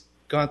has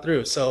gone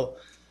through. So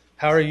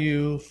how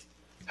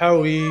are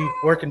we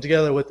working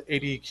together with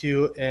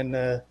ADEQ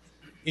and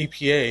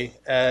EPA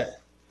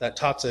at that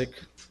toxic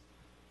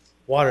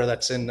water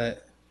that's in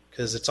that,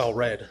 because it's all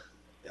red?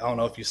 I don't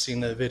know if you've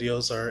seen the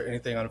videos or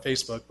anything on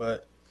Facebook,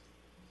 but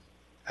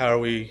how are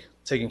we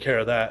taking care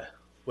of that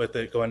with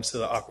it going to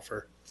the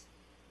aquifer?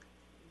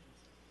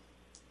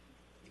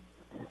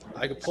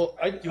 I could pull.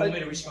 Do you want me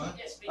to respond?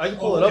 I can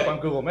pull it up on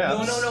Google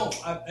Maps. No.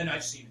 And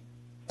I've seen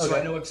it, so Okay.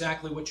 I know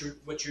exactly what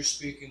you're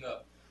speaking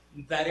of.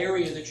 That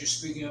area that you're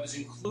speaking of is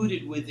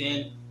included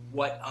within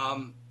what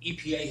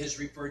EPA has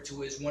referred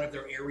to as one of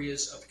their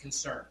areas of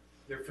concern.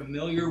 They're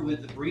familiar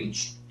with the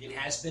breach. It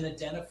has been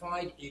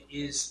identified. It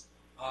is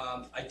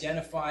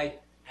identified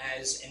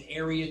as an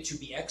area to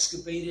be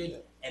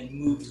excavated and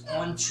moved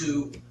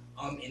onto,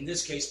 in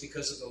this case,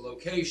 because of the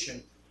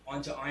location,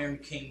 onto Iron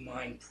King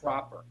Mine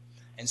proper.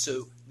 And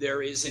so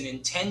there is an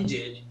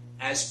intended,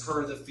 as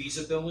per the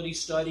feasibility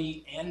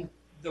study and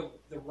the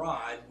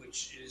ROD,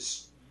 which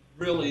is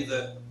really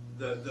the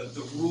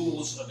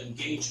rules of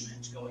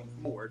engagement going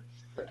forward,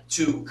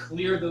 to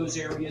clear those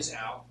areas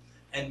out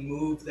and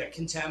move that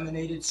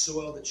contaminated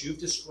soil that you've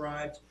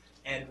described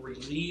and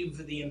relieve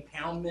the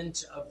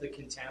impoundment of the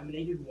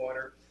contaminated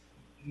water,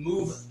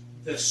 move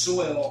the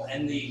soil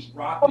and the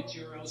rock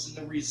materials and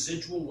the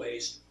residual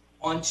waste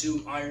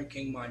onto Iron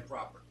King Mine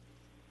proper.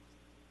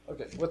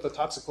 Okay, with the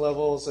toxic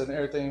levels and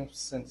everything,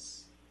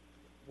 since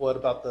what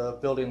about the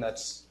building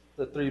that's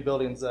the 3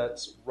 buildings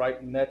that's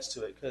right next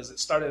to it? Because it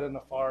started in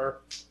the far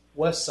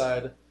west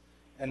side,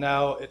 and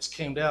now it's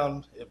came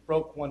down. It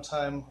broke one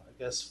time,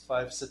 I guess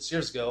 5-6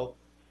 years ago,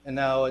 and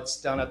now it's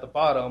down at the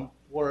bottom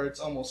where it's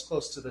almost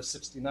close to the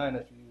 69.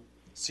 If you've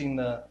seen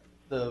the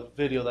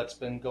video that's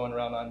been going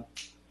around on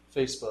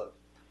Facebook,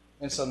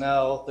 and so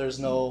now there's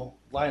no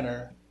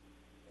liner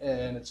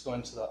and it's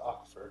going to the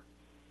aquifer.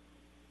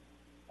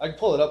 I can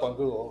pull it up on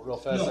Google real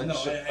fast.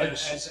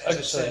 As I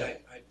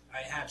said, I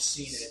have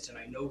seen it, and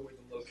I know where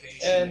the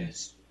location And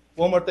is.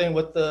 one more thing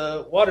with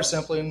the water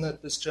sampling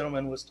that this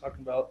gentleman was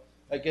talking about,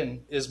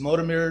 again, is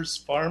Motomir's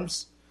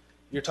Farms.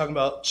 You're talking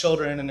about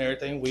children and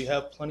everything. We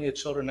have plenty of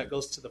children that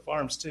goes to the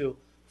farms too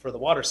for the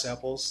water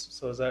samples.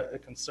 So is that a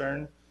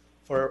concern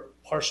for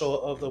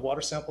partial of the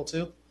water sample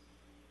too?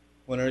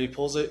 Whenever he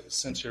pulls it,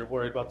 since you're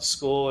worried about the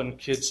school and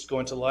kids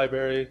going to the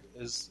library,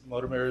 can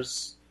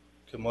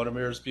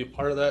Motomir's be a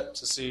part of that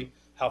to see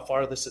how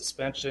far this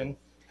expansion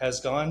has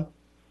gone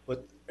with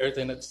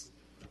everything that's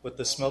with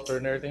the smelter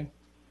and everything?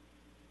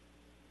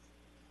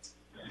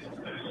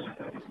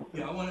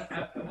 Yeah, I want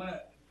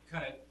to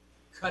kind of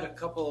cut a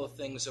couple of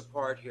things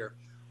apart here.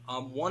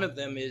 One of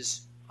them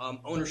is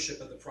ownership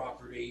of the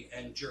property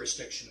and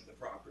jurisdiction of the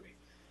property.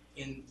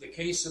 In the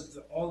case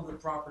of all of the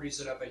properties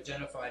that I've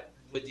identified,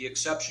 with the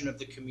exception of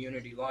the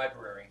community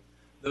library,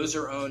 those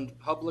are owned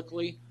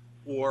publicly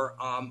or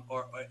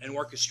and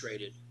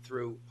orchestrated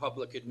through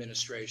public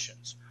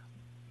administrations.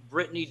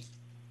 Brittany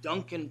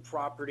Duncan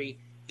property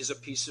is a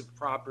piece of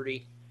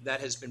property that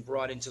has been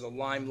brought into the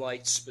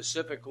limelight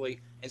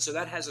specifically, and so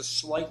that has a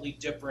slightly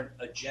different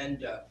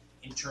agenda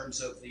in terms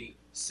of the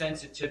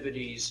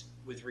sensitivities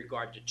with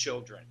regard to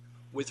children.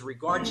 With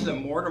regard to the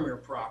Mortimer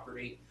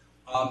property,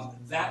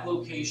 that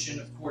location,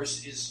 of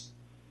course,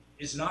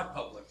 is not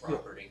public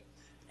property,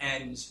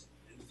 and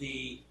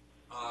the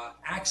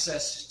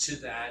access to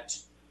that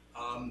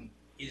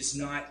is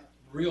not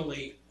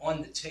really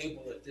on the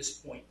table at this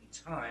point in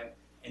time,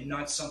 and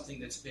not something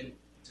that's been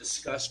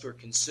discussed or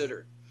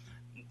considered.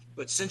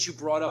 But since you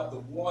brought up the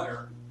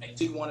water, I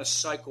did want to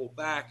cycle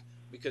back,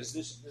 because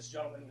this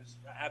gentleman was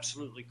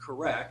absolutely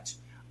correct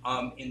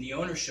in the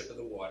ownership of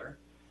the water,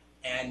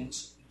 and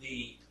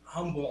the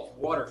Humboldt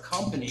Water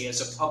Company,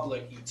 as a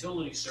public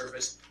utility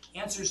service,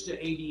 answers to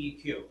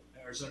ADEQ,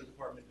 Arizona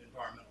Department of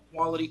Environmental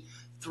Quality,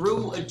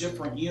 through a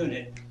different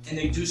unit, and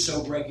they do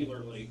so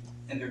regularly,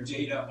 and their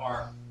data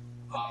are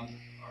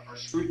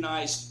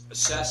scrutinized,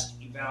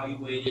 assessed,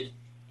 evaluated,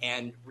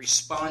 and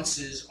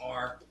responses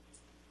are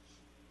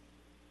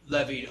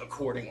levied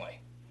accordingly.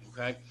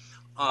 Okay.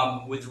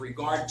 With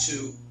regard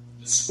to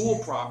the school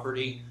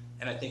property,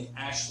 and I think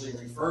Ashley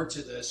referred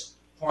to this,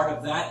 part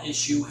of that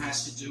issue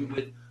has to do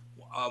with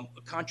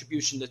a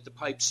contribution that the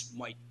pipes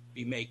might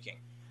be making,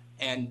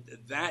 and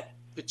that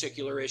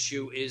particular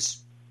issue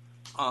is,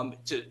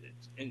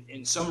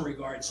 in some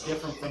regards,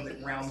 different from the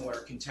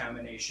groundwater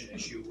contamination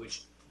issue,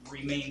 which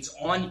remains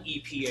on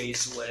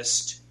EPA's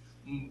list,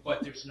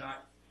 but there's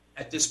not,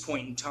 at this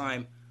point in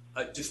time,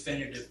 a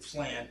definitive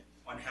plan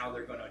on how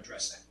they're going to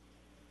address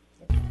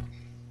that.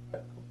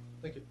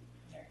 Thank you.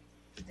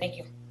 Thank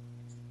you.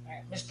 All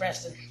right, Ms.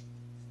 Preston.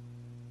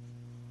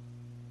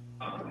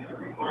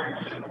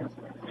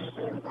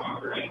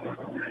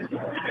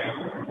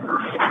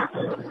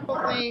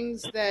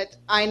 Things that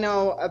I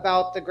know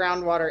about the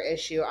groundwater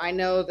issue. I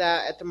know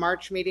that at the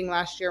March meeting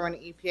last year when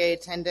EPA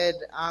attended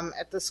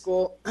at the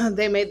school,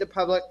 they made the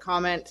public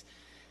comment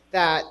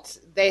that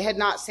they had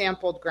not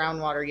sampled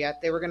groundwater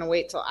yet. They were going to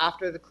wait till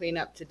after the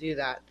cleanup to do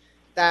that.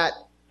 That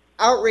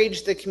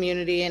outraged the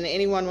community, and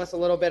anyone with a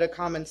little bit of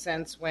common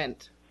sense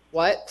went,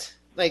 what?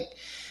 Like,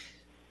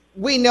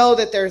 we know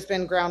that there's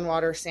been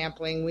groundwater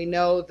sampling. We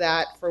know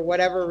that for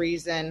whatever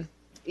reason,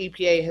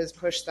 EPA has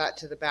pushed that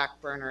to the back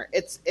burner.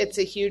 It's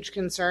a huge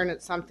concern.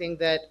 It's something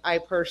that I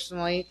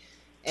personally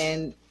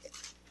am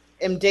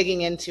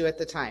digging into at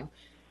the time.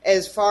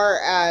 As far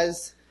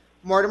as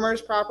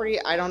Mortimer's property,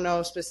 I don't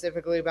know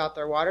specifically about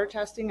their water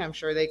testing. I'm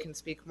sure they can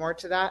speak more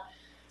to that.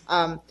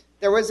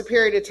 There was a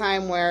period of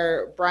time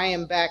where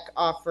Brian Beck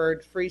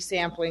offered free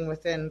sampling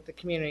within the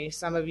community.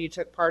 Some of you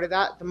took part of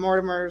that. The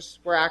Mortimers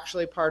were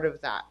actually part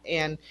of that.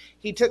 And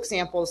he took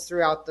samples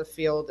throughout the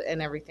field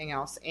and everything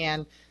else.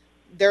 And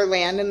their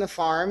land in the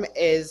farm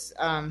is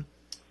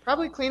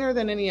probably cleaner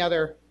than any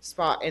other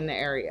spot in the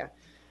area.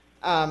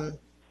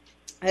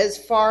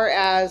 As far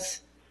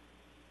as,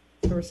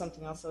 there was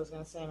something else I was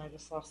going to say and I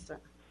just lost it.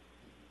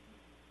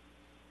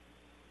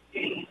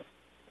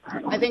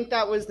 I think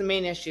that was the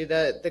main issue,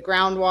 the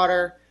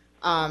groundwater,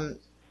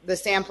 the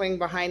sampling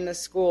behind the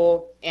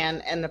school,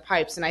 and the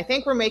pipes. And I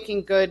think we're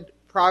making good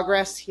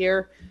progress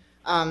here.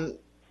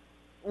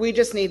 We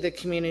just need the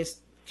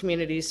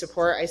community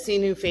support. I see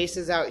new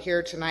faces out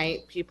here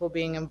tonight, people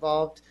being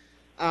involved.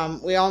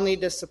 We all need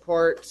to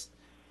support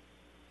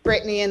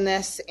Brittany in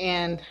this,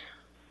 and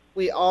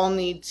we all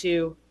need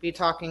to be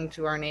talking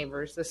to our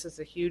neighbors. This is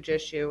a huge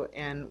issue,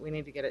 and we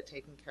need to get it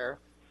taken care of.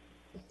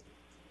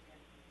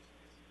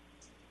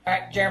 All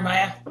right,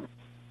 Jeremiah.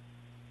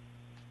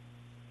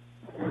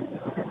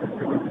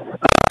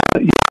 I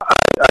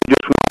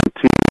just wanted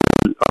to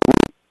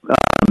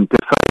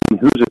decide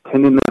who's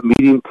attending that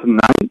meeting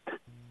tonight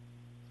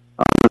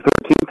on the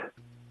 13th.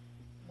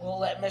 We'll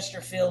let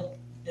Mr. Field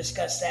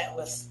discuss that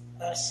with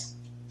us.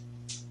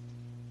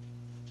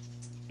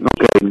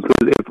 Okay,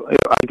 because if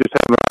I just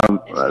have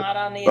It's not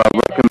on the a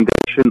agenda.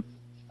 recommendation.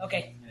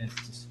 Okay.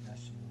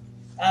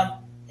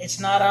 It's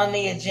not on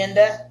the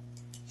agenda,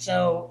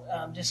 so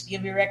just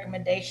give your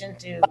recommendation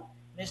to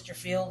Mr.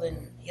 Field,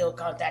 and he'll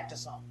contact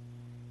us all.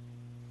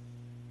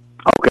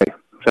 Okay,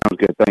 sounds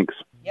good. Thanks.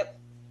 Yep.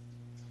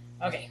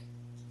 Okay.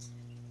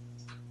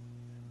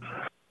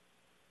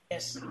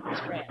 Yes, Ms.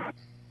 Grant.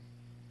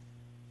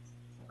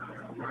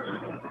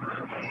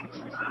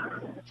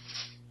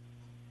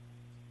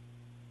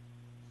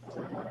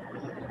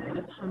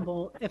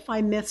 Humble. If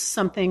I missed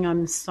something,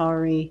 I'm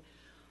sorry.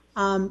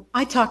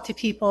 I talk to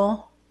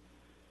people.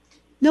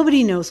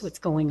 Nobody knows what's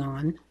going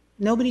on.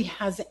 Nobody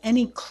has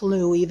any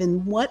clue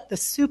even what the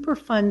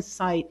Superfund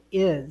site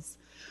is.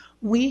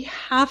 We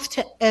have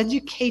to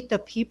educate the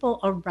people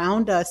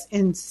around us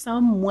in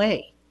some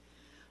way.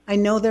 I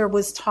know there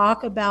was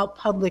talk about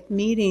public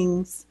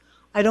meetings.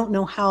 I don't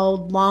know how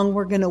long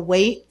we're going to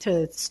wait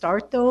to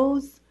start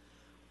those,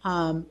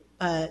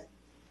 but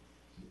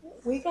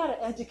we got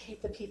to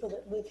educate the people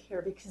that live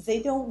here because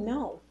they don't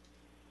know.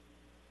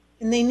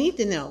 And they need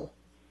to know.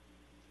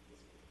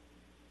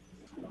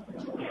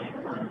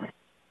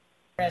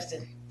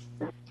 Preston,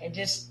 and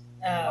just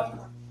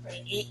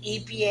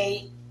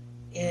EPA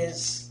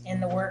is in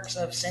the works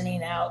of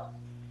sending out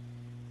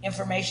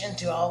information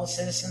to all the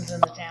citizens in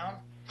the town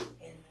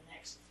in the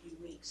next few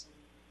weeks.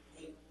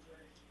 They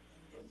were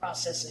in the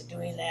process of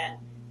doing that,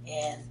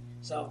 and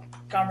so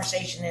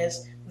conversation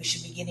is we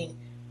should be getting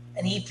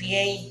an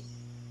EPA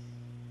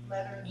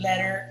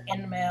letter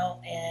in the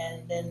mail,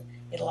 and then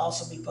it'll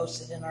also be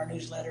posted in our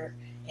newsletter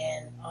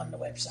and on the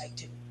website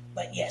too.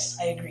 But yes,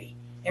 I agree.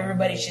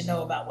 Everybody should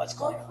know about what's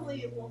going on.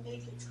 Hopefully it will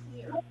make it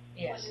clear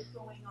Yes. what is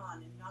going on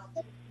and not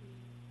just be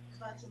a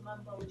bunch of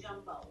mumbo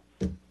jumbo.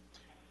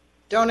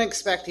 Don't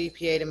expect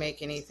EPA to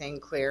make anything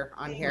clear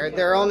on here.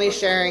 They're only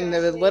sharing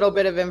the little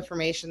bit of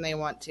information they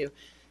want to.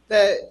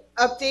 The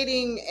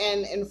updating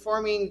and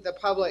informing the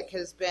public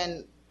has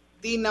been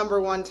the number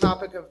one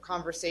topic of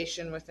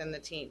conversation within the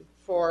team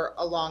for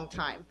a long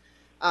time.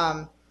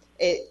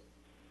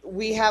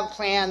 We have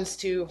plans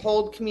to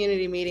hold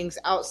community meetings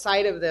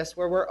outside of this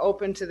where we're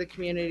open to the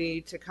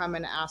community to come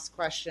and ask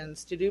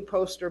questions, to do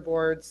poster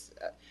boards,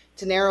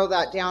 to narrow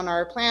that down.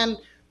 Our plan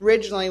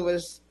originally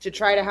was to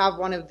try to have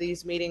one of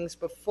these meetings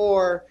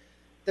before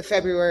the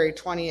February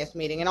 20th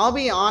meeting. And I'll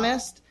be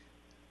honest,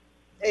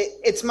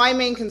 it's my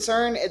main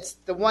concern. It's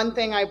the one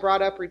thing I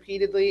brought up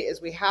repeatedly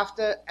is we have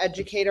to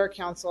educate our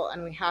council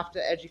and we have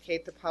to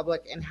educate the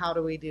public. And how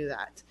do we do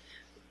that?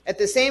 At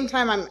the same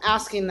time, I'm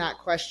asking that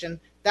question.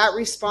 That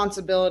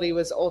responsibility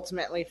was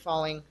ultimately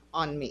falling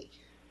on me.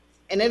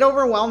 And it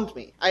overwhelmed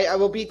me. I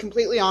will be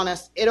completely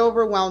honest. It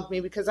overwhelmed me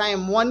because I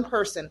am one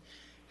person.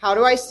 How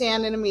do I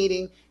stand in a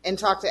meeting and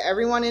talk to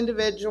every one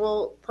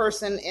individual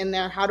person in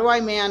there? How do I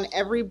man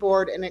every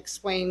board and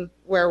explain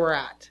where we're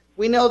at?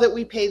 We know that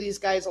we pay these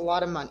guys a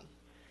lot of money.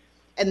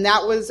 And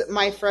that was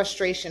my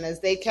frustration as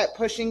they kept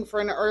pushing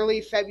for an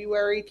early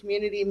February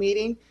community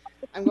meeting.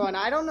 I'm going,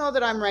 I don't know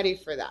that I'm ready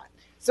for that.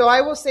 So I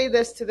will say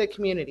this to the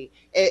community.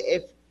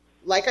 If,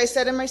 like I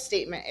said in my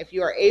statement, if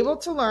you are able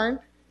to learn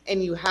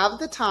and you have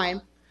the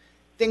time,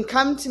 then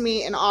come to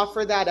me and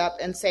offer that up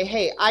and say,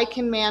 hey, I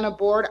can man a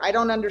board. I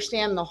don't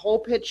understand the whole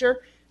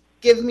picture.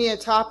 Give me a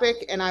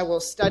topic and I will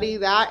study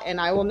that and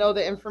I will know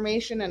the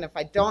information. And if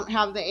I don't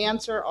have the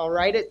answer, I'll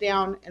write it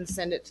down and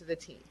send it to the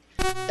team.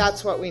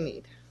 That's what we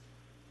need.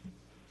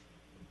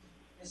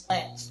 Ms.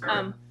 Lance.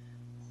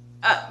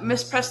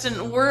 Ms.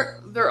 Preston,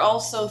 there are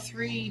also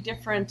 3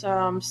 different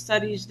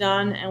studies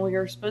done, and we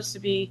are supposed to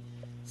be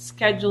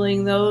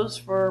scheduling those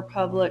for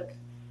public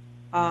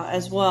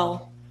as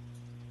well.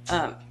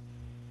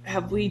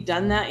 Have we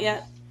done that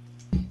yet?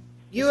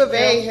 U of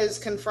A has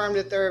confirmed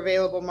that they're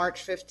available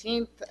March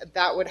 15th.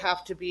 That would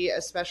have to be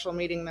a special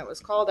meeting that was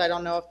called. I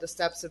don't know if the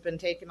steps have been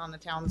taken on the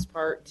town's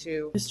part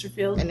to Mr.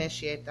 Field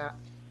initiate that.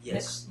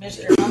 Yes.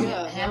 Mr.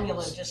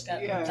 Hamulin just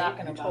got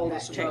talking about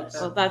that.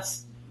 So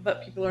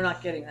but people are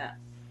not getting that.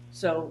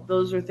 So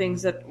those are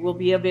things that will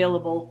be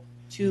available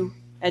to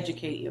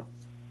educate you.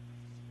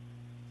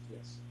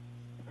 Yes.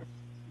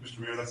 Mr.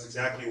 Mayor, that's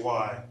exactly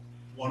why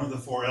one of the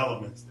 4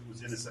 elements that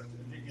was in the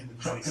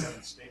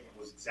 27th statement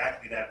was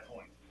exactly that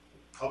point.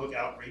 Public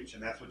outreach,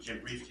 and that's what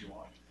Jim briefed you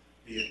on.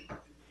 Be it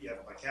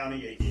Yavapai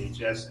County,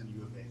 ADHS, and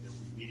U of A. There will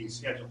be meetings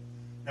scheduled.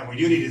 Now, we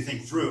do need to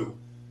think through,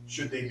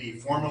 should they be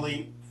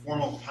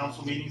formal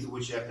council meetings in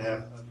which you have to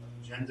have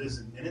agendas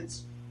and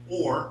minutes,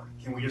 or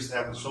can we just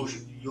have a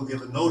social, you'll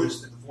give a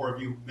notice that the 4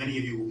 of you, many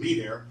of you will be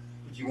there,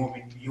 but you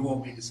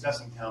won't be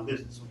discussing town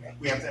business. So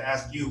we have to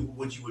ask you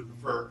what you would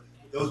prefer.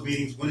 Those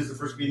meetings, when is the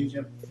first meeting,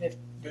 Jim?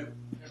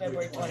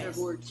 February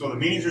 20th. So the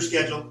meetings are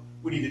scheduled.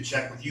 We need to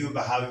check with you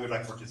about how you would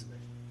like to participate.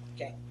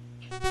 Okay.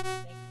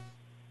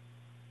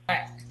 All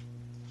right.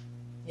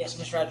 Yes,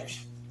 Ms.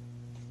 Rogers.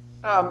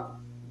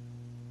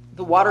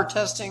 The water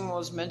testing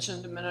was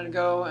mentioned a minute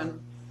ago, and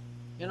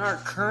in our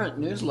current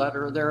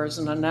newsletter, there is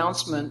an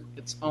announcement.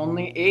 It's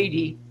only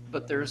 80,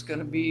 but there's going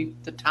to be,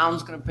 the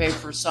town's going to pay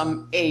for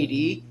some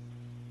 80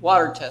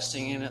 water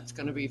testing, and it's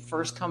going to be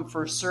first come,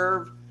 first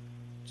serve,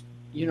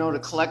 to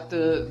collect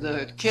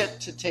the kit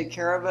to take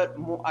care of it.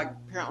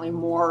 Apparently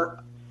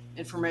more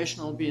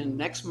information will be in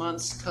next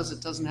month's because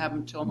it doesn't happen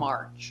until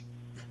March.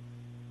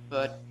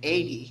 But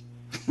 80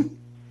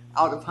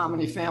 out of how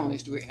many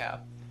families do we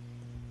have?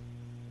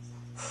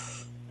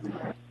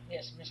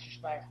 Yes, Mr.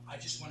 Spire. I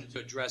just wanted to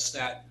address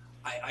that.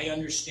 I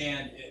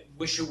understand,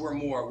 wish it were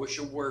more, wish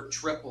it were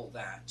triple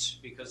that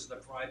because of the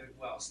private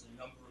wells, the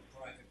number of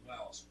private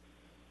wells.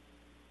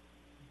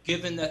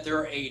 Given that there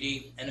are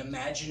 80 and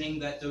imagining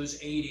that those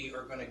 80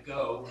 are going to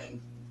go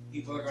and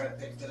people are going to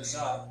pick those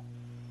up,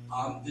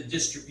 the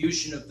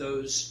distribution of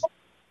those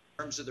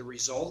in terms of the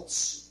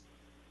results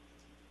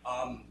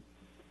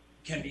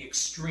can be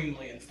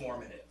extremely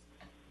informative.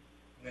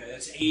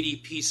 That's 80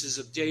 pieces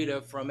of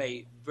data from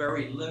a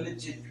very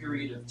limited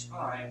period of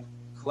time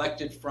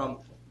collected from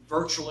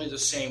virtually the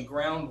same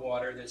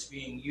groundwater that's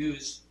being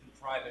used in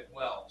private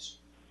wells.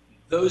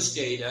 Those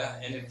data,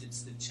 and if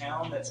it's the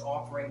town that's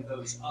offering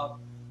those up,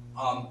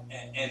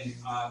 and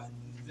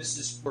this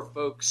is for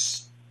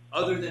folks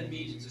other than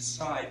me to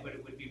decide, but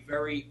it would be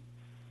very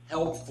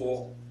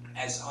helpful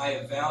as I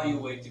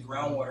evaluate the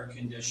groundwater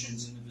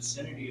conditions in the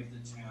vicinity of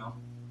the town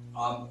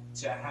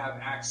to have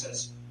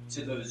access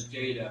to those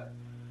data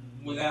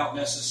without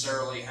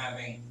necessarily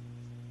having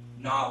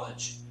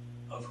knowledge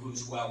of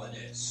whose well it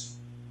is.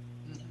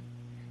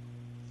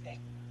 Okay.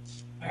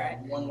 All right.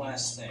 One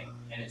last thing,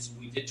 and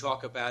we did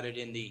talk about it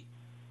in the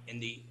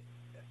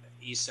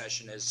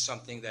e-session as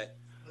something that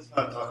Let's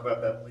not talk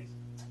about that, please.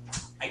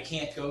 I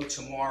can't go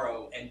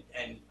tomorrow and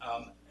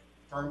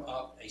firm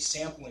up a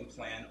sampling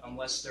plan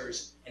unless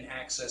there's an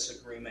access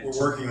agreement. We're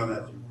working on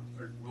that.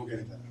 We'll get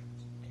into that.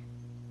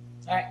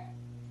 All right.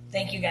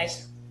 Thank you,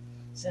 guys.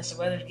 Since the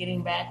weather's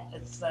getting bad,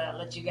 let's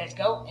let you guys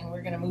go, and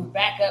we're going to move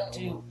back up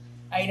to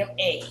item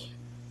A.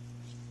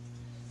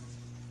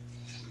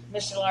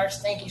 Mr. Lars,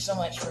 thank you so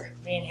much for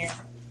being here.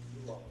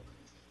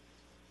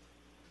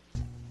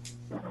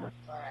 All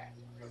right.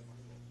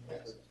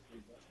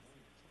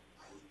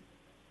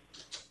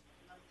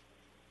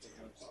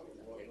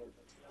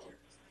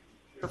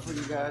 For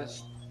you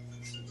guys.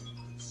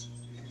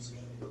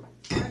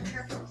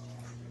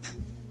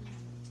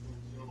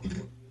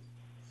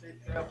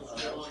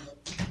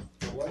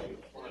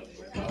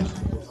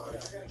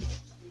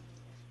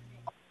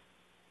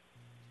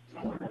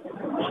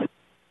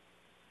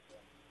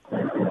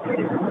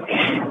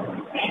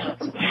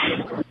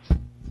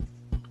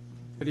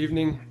 Good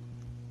evening,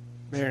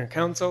 Mayor and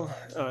Council.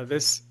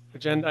 This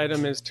agenda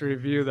item is to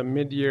review the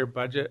mid-year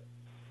budget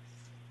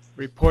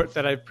report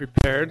that I've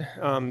prepared.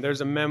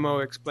 There's a memo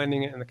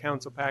explaining it in the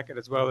council packet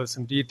as well as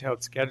some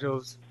detailed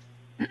schedules.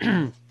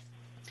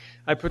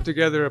 I put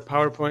together a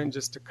PowerPoint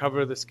just to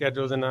cover the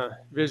schedules in a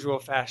visual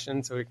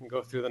fashion so we can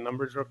go through the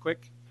numbers real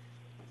quick.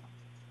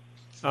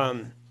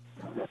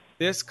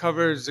 This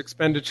covers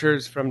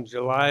expenditures from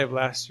July of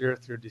last year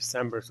through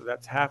December, so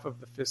that's half of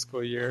the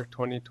fiscal year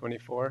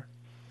 2024.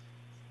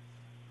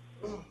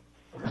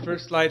 The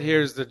first slide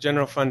here is the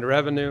general fund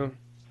revenue.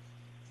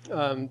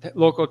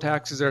 Local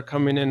taxes are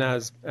coming in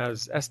as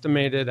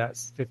estimated at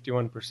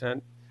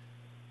 51%.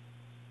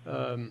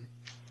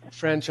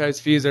 Franchise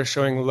fees are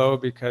showing low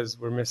because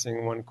we're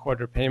missing 1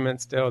 quarter payment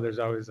still. There's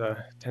always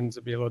tends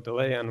to be a little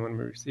delay on when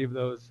we receive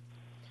those.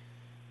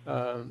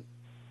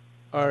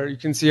 You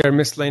can see our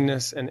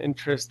miscellaneous and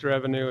interest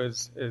revenue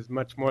is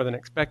much more than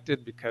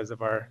expected because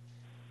of our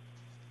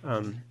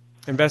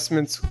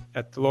investments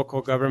at the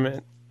local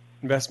government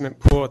investment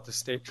pool at the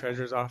state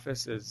treasurer's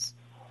office.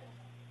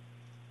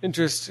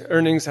 Interest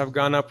earnings have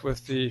gone up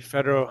with the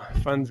federal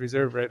funds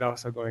reserve rate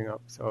also going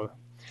up. So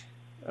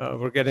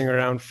we're getting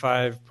around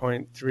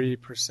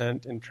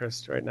 5.3%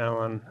 interest right now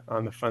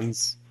on the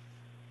funds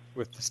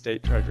with the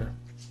state treasurer.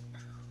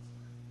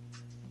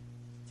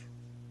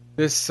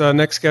 This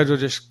next schedule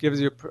just gives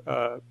you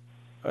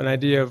an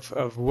idea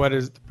of what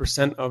is the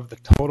percent of the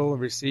total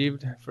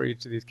received for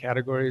each of these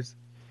categories.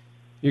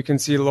 You can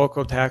see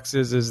local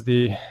taxes is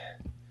the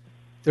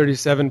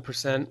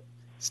 37%,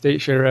 state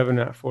share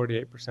revenue at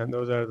 48%.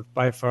 Those are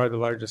by far the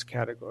largest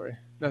category.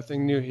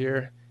 Nothing new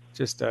here,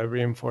 just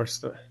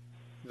reinforce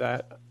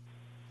that.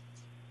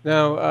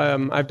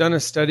 Now, I've done a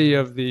study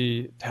of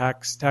the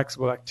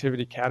taxable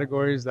activity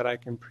categories that I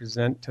can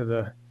present to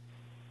the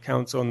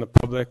council and the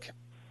public.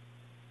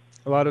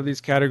 A lot of these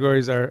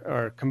categories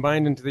are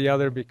combined into the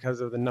other because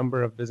of the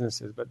number of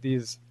businesses, but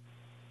these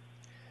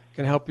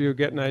can help you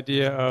get an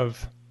idea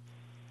of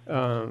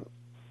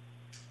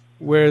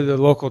where the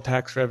local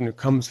tax revenue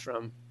comes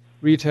from.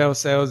 Retail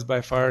sales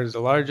by far is the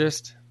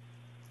largest.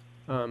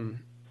 And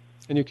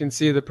you can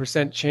see the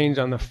percent change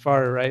on the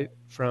far right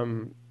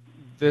from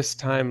this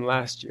time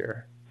last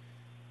year.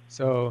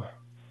 So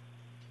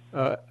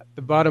the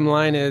bottom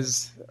line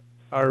is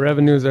our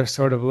revenues are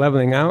sort of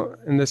leveling out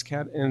in this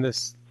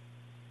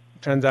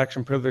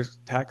transaction privilege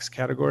tax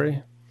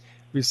category.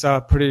 We saw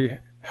pretty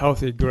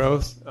healthy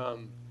growth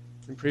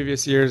in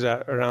previous years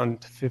at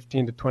around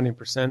 15 to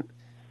 20%.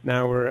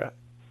 Now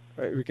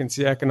we can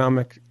see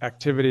economic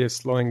activity is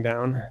slowing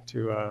down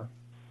to a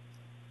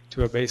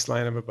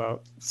baseline of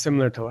about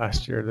similar to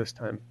last year this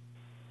time.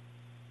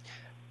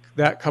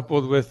 that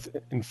coupled with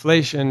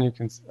inflation, you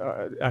can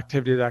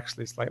activity is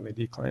actually slightly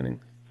declining.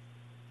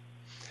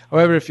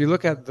 However, if you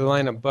look at the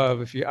line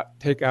above, if you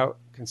take out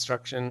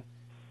construction,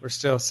 we're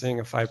still seeing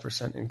a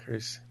 5%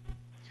 increase.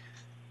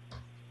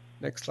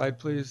 Next slide,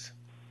 please.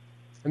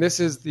 And this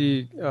is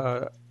the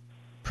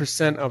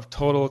percent of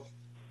total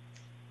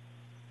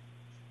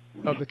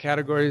of the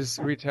categories.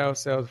 Retail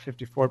sales,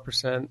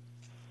 54%.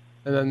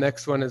 And the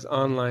next one is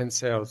online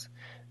sales.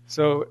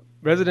 So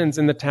residents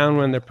in the town,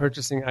 when they're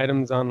purchasing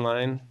items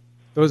online,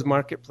 those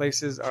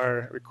marketplaces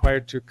are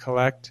required to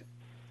collect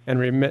and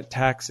remit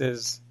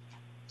taxes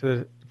to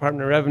the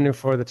Department of Revenue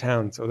for the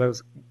town. So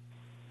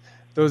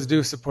those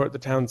do support the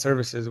town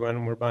services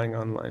when we're buying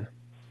online.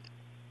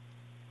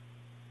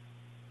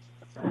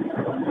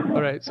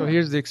 All right, so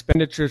here's the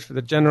expenditures for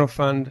the general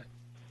fund.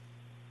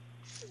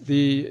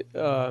 The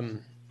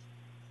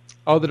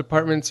all the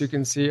departments you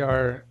can see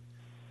are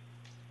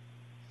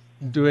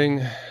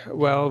doing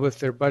well with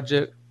their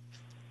budget.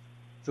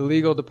 The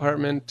legal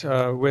department,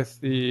 with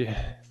the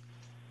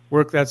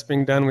work that's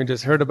being done, we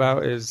just heard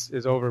about, is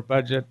over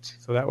budget,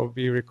 so that will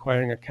be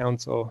requiring a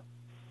council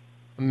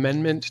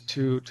amendment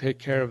to take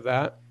care of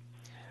that.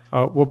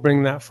 We'll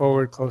bring that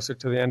forward closer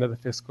to the end of the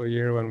fiscal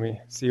year when we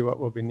see what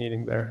we'll be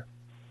needing there.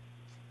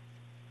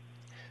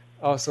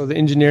 Also, the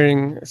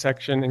engineering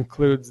section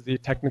includes the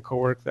technical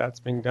work that's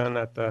being done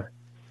at the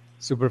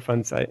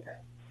Superfund site.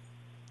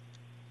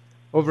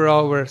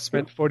 Overall, we're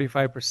spent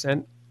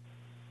 45%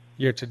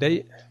 year to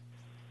date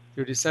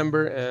through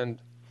December, and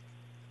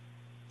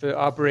the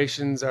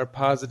operations are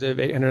positive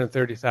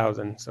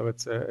 830,000, so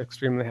it's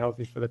extremely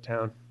healthy for the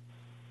town.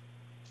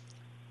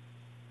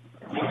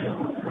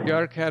 We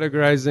are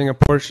categorizing a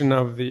portion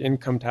of the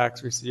income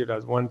tax received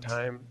as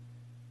one-time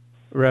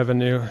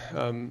revenue.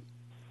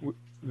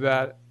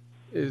 That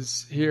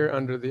is here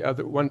under the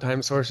other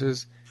one-time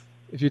sources.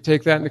 If you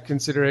take that into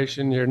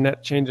consideration, your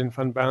net change in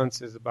fund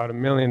balance is about $1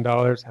 million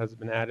has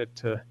been added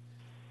to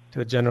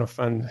the general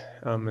fund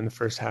in the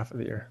first half of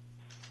the year.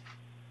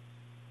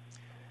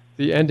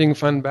 The ending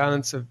fund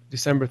balance of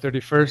December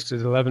 31st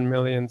is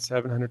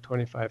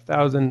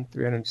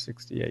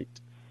 $11,725,368.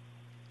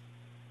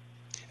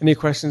 Any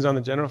questions on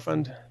the general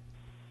fund?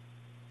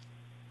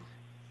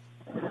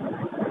 All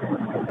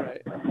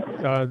right.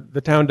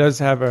 The town does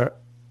have a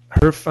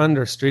HERF fund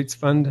or streets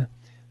fund.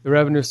 The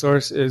revenue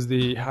source is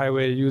the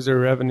highway user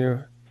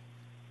revenue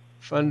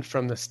fund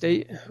from the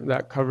state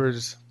that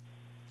covers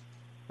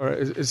or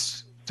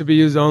is to be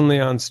used only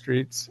on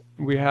streets.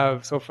 We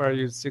have so far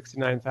used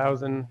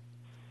 $69,000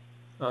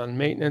 on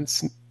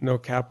maintenance, no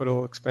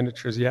capital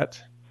expenditures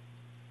yet.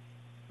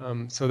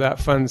 So that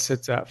fund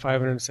sits at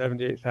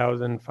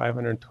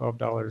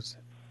 $578,512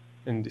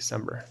 in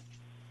December.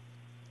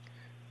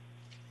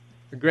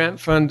 The grant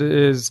fund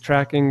is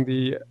tracking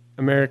the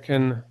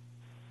American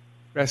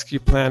Rescue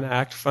Plan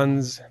Act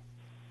funds.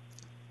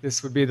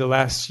 This would be the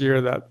last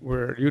year that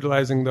we're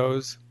utilizing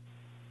those.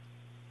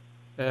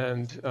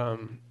 And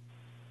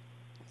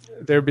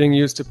they're being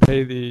used to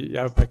pay the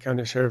Yavapai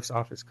County Sheriff's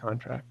Office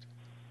contract.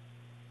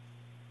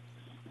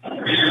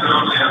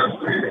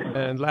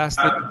 And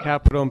lastly, the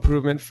Capital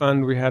Improvement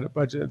Fund, we had a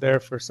budget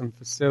there for some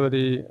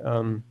facility.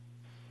 Can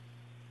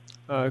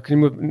you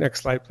move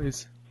next slide,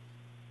 please?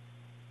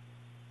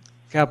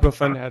 Capital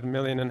Fund had $1.5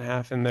 million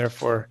in there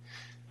for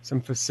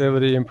some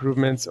facility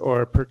improvements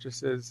or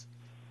purchases.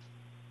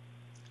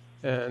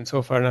 And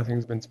so far,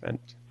 nothing's been spent.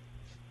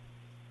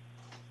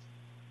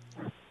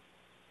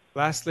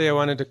 Lastly, I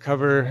wanted to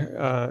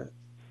cover,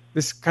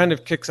 this kind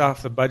of kicks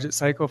off the budget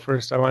cycle.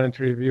 First, I wanted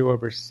to review where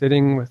we're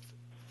sitting with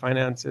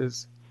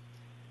finances.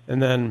 And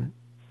then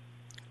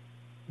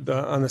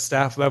on the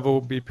staff level,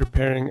 we'll be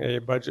preparing a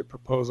budget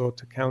proposal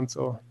to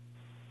council.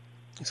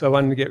 So I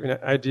wanted to get an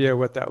idea of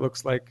what that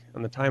looks like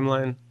on the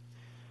timeline.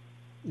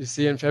 You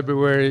see in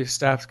February,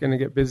 staff's going to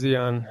get busy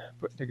on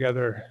putting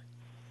together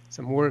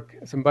some work,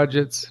 some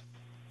budgets,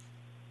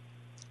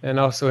 and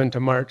also into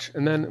March.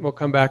 And then we'll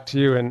come back to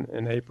you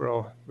in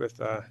April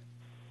with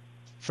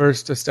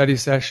first a study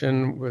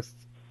session with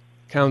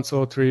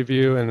council to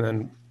review, and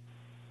then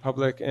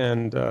public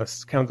and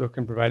council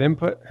can provide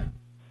input.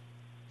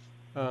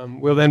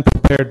 We'll then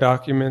prepare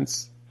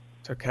documents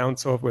to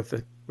council with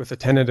a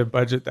tentative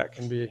budget that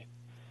can be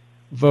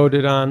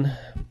voted on.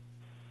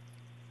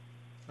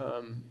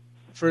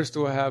 First,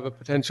 we'll have a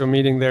potential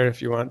meeting there if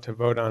you want to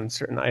vote on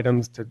certain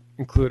items to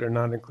include or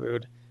not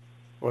include.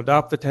 We'll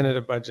adopt the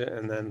tentative budget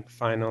and then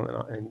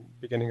final in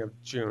beginning of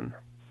June.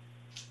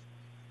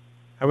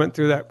 I went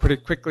through that pretty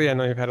quickly. I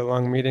know you've had a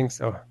long meeting,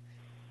 so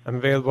I'm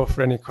available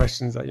for any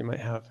questions that you might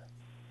have.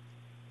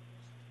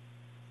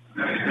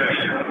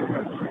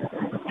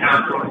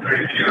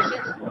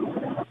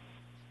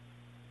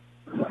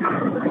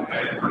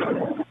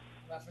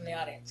 About from the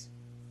audience.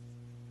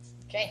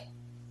 Okay.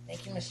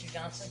 Thank you, Mr.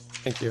 Johnson.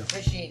 Thank you.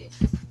 Appreciate it.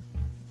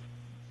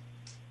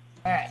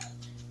 All right.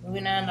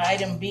 Moving on to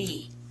item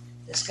B.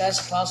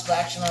 Discuss possible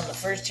action on the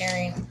first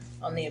hearing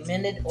on the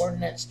amended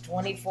ordinance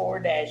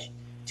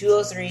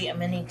 24-203,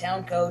 amending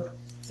Town Code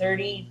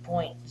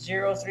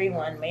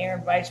 30.031, Mayor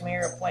and Vice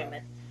Mayor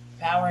appointment,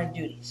 power and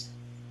duties.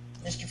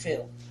 Mr.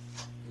 Field.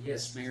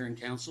 Yes, Mayor and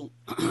Council.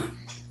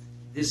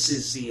 This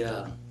is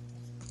the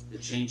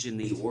change in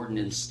the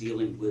ordinance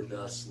dealing with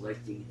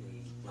selecting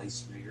a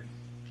vice mayor.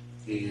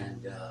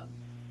 And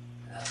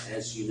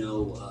as you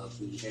know,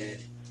 we had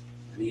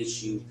an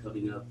issue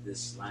coming up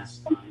this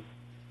last time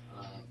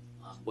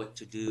on what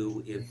to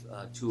do if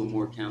 2 or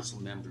more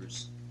council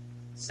members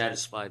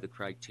satisfy the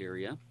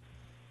criteria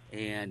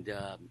and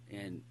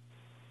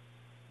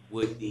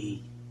would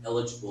be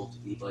eligible to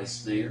be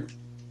vice mayor.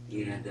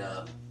 And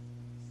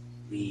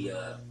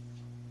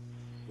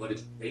what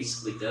it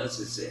basically does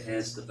is it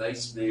has the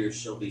vice mayor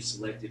shall be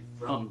selected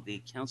from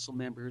the council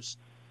members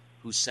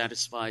who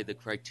satisfy the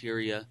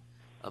criteria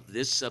of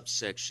this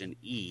subsection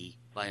E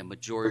by a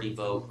majority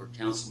vote or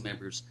council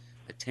members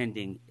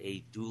attending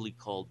a duly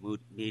called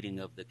meeting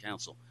of the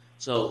council.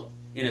 So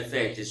in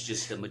effect, it's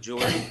just a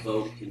majority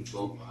vote can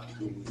vote on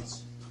who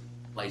is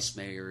vice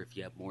mayor if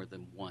you have more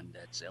than one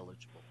that's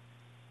eligible.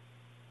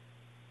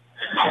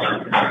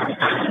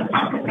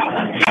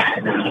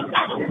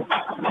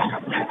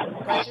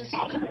 Questions?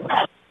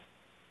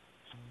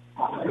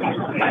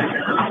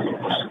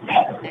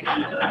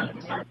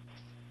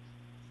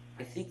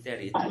 I think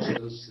that it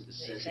goes to the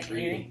second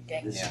reading.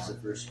 Okay. This is the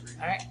first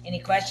reading. All right, any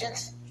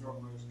questions?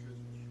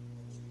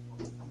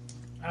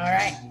 All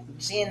right,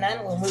 seeing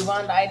none, we'll move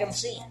on to item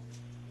C.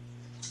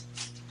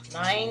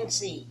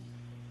 9C.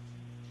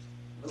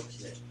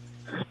 Okay.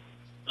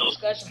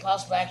 Discussion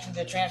possible action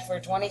to transfer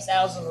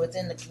 $20,000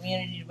 within the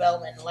Community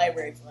Development and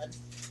Library Fund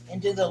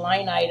into the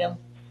line item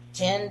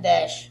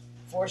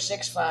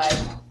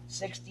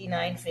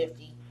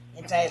 10-465-6950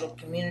 entitled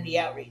Community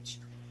Outreach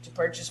to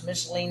purchase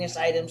miscellaneous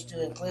items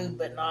to include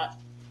but not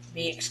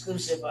be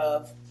exclusive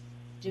of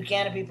 2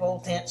 canopy pole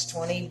tents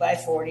 20 by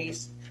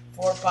 40s,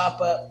 4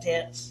 pop-up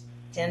tents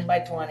 10 by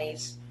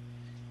 20s,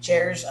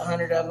 chairs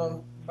 100 of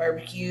them,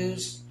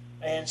 barbecues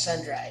and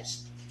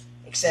sun-dries,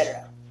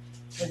 etc.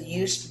 for the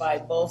use by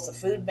both the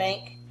food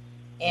bank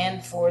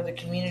and for the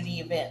community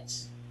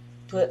events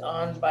put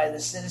on by the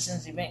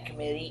Citizens Event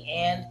Committee,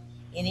 and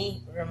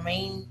any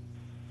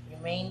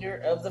remainder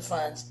of the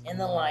funds in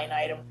the line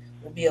item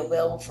will be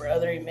available for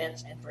other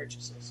events and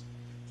purchases.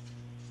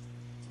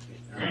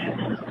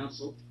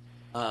 Council,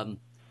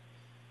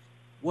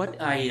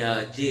 what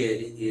I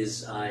did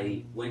is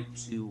I went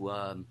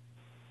to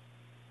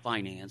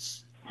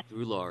finance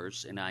through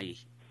Lars and I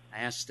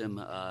asked them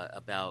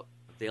about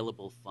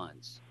available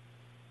funds.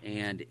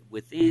 And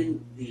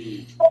within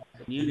the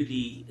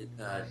Community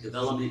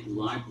Development and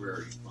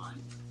Library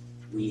Fund,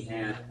 we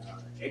had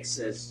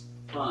excess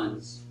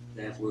funds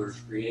that were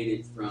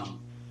created from,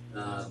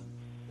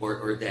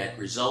 or that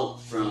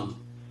result from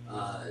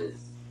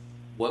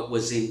what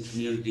was in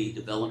community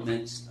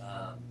development.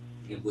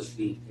 It was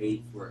being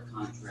paid for a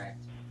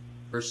contract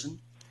person,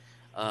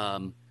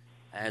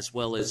 as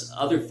well as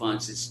other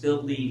funds. It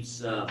still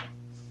leaves,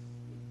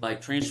 by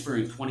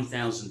transferring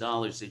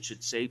 $20,000, it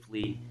should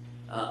safely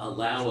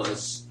allow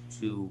us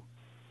to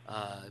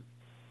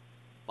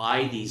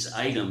buy these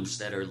items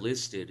that are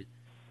listed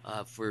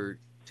to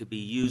be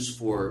used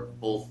for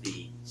both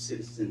the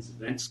Citizens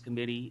Events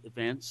Committee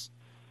events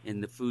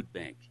and the food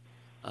bank,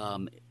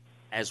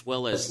 as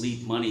well as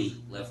leave money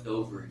left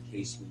over in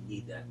case we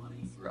need that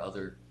money for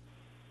other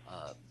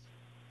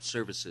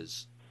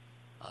services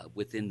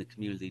within the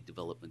Community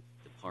Development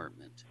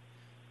Department.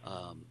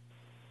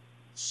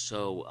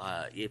 So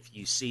if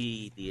you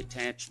see the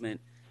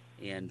attachment,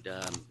 and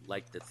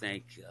like to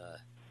thank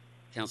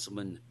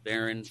Councilman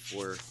Barron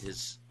for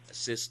his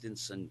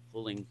assistance in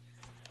pulling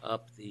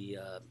up the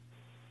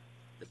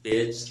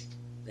bids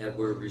that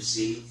were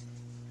received.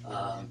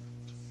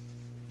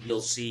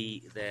 You'll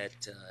see that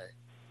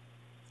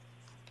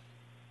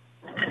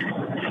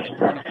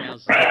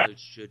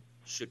 $20,000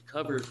 should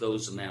cover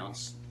those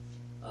amounts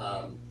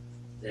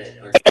that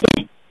are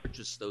to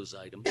purchase those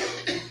items,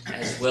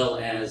 as well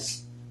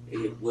as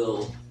it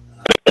will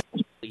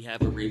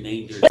have a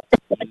remainder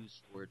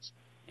used towards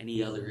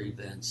any other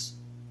events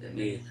that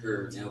may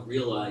occur. Now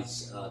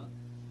realize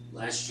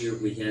last year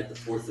we had the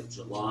 4th of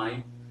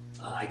July.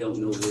 I don't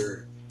know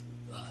where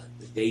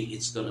the date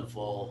it's going to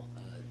fall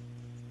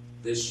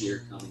this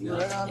year coming up.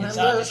 Right on that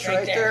list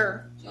right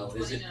there. Oh,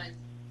 is it?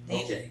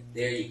 Okay,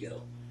 there you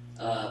go.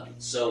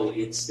 So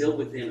it's still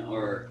within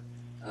our,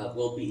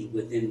 will be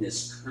within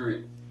this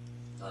current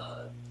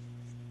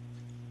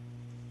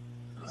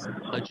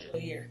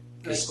budget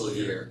fiscal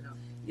year.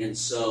 And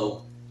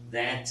so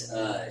that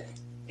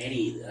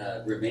any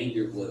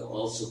remainder would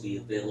also be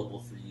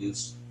available for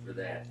use for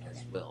that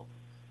as well.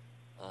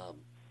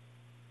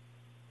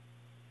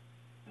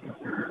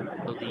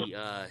 So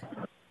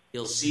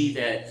you'll see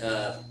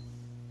that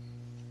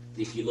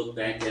if you look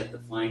back at the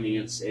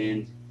finance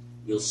end,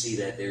 you'll see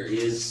that there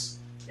is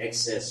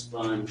excess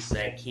funds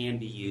that can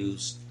be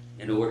used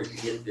in order to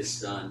get this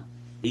done.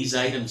 These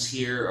items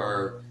here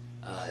are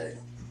a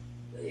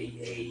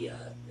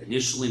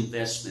initial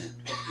investment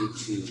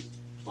into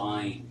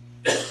buying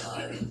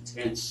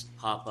tents,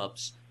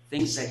 pop-ups,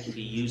 things that can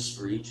be used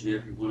for each and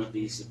every one of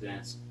these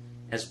events,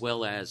 as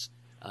well as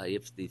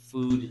if the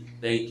food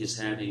bank is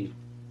having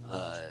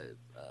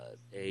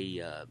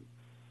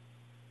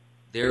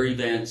their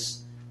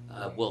events.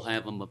 We'll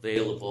have them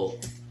available.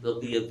 They'll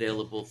be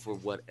available for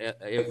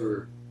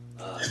whatever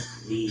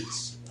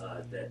needs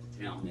that the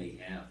town may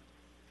have.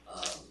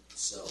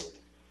 So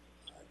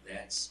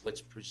that's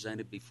what's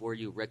presented before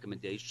you.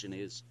 Recommendation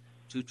is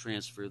to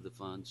transfer the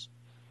funds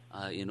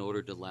in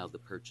order to allow the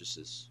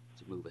purchases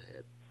to move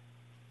ahead.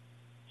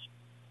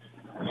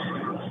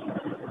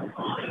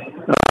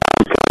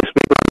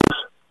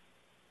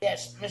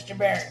 Yes, Mr.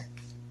 Barron.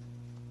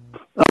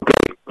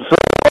 Okay, so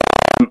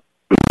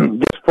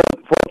just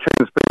full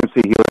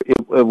transparency here,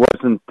 it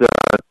wasn't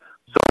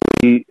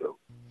solely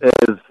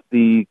as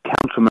the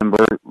council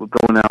member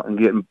going out and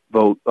getting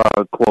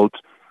quotes,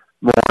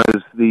 more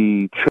as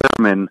the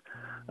chairman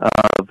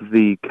of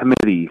the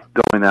committee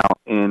going out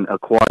and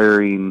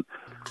acquiring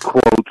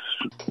quotes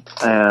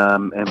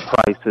and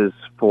prices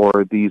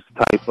for these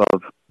type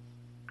of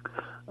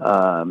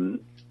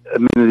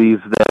amenities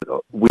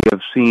that we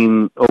have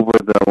seen over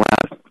the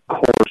last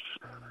course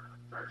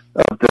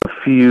of the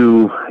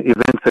few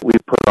events that we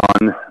put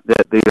on,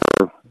 that they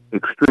are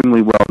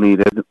extremely well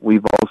needed.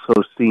 We've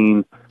also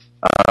seen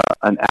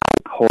an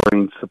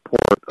outpouring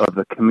support of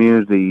the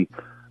community,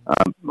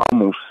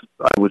 almost,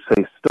 I would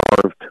say,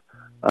 starved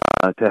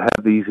to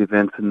have these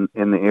events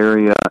in the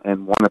area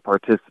and want to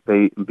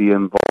participate and be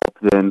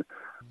involved in.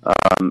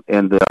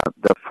 And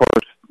the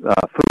first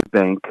food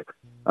bank,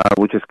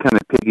 which is kind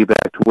of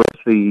piggybacked with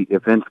the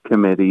events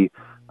committee,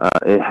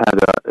 it had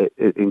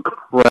an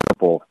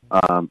incredible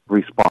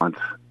response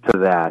to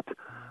that.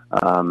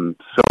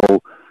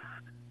 So,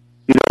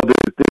 you know,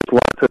 there's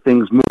lots of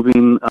things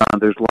moving.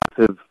 There's lots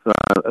of,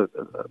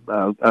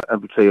 I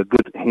would say, a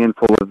good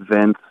handful of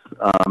events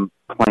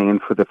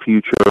planned for the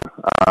future.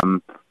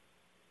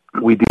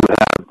 We do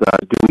have the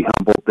Dewey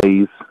Humboldt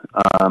Days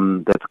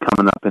that's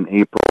coming up in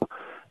April,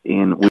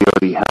 and we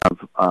already have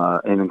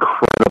an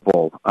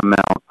incredible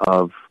amount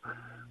of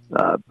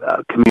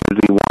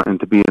community wanting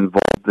to be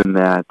involved in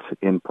that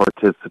and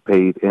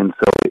participate. And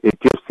so it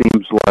just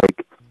seems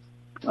like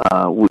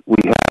we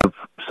have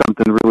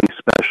something really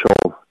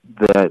special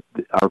that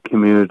our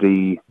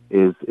community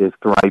is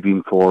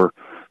thriving for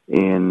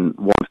and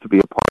wants to be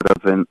a part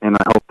of. And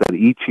I hope that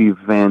each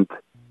event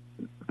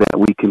that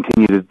we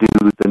continue to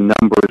do, the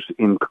numbers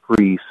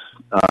increase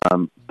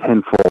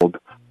tenfold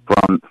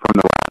from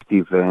the last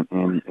event,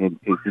 and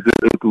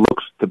it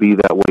looks to be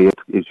that way.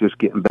 It's just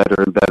getting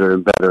better and better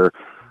and better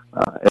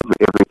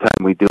every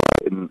time we do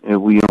it, and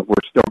we're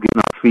still getting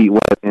our feet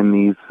wet in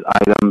these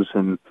items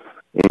and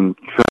trying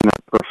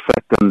to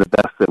perfect them the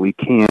best that we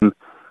can,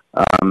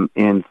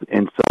 and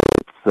so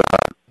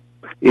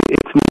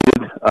it's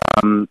needed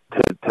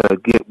to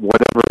get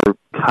whatever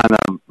kind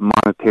of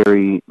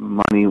monetary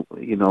money,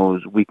 you know,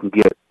 we can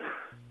get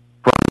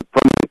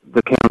from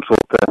the council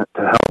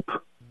to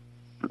help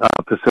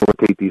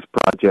facilitate these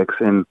projects.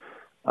 And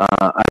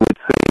I would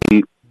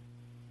say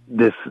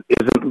this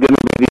isn't going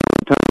to be the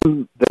only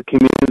time the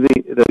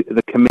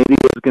committee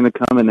is going to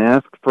come and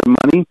ask for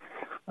money.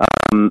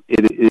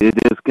 It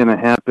is going to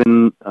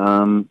happen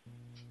kind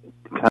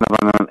of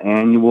on an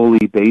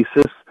annually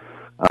basis.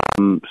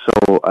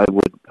 So I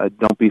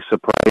don't be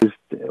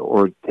surprised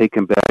or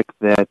taken back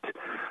that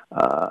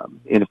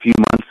in a few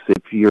months,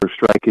 if you're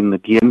striking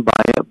again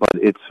by it, but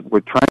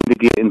we're trying to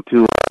get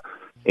into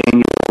an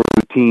annual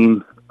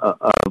routine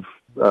of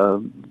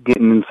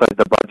getting inside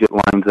the budget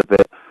lines of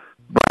it.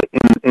 But in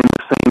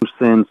the same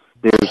sense,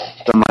 there's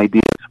some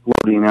ideas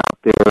floating out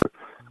there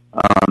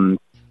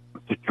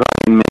to try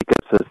and make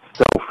us as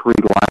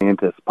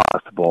self-reliant as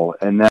possible,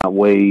 and that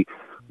way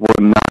we're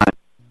not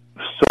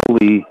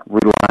solely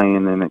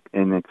relying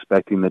and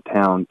expecting the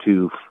town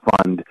to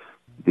fund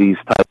these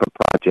type of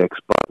projects,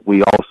 but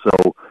we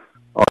also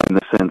are in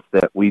the sense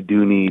that we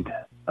do need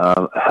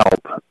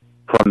help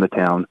from the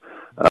town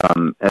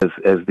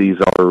as these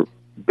are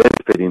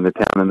benefiting the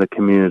town and the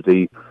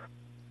community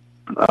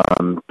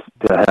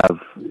to have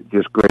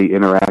just great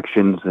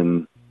interactions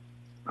and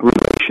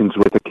relations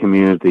with the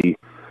community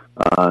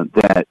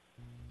that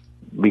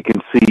we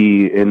can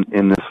see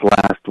in this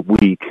last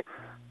week.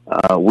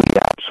 We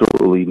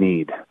absolutely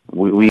need.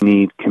 We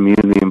need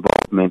community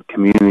involvement,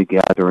 community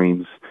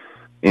gatherings,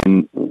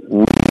 and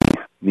we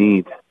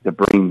need to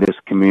bring this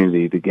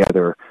community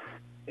together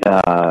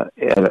at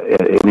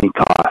any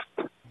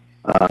cost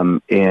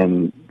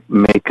and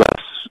make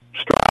us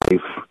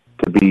strive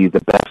to be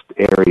the best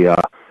area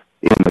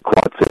in the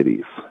Quad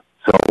Cities.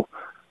 So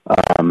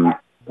I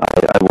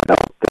would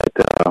hope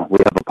that we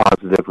have a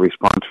positive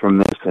response from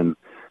this, and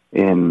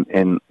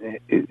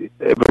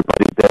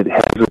everybody that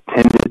has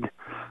attended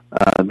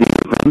these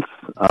events,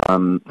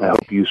 I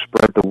hope you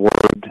spread the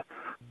word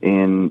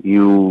and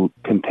you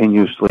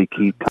continuously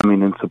keep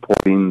coming and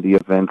supporting the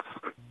events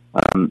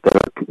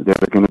that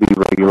are going to be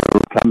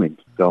regularly coming.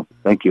 So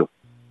thank you.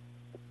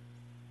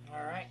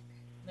 All right.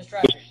 Mr.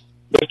 Rogers.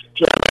 Mr.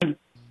 Chairman?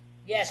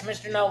 Yes,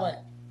 Mr. Nolan.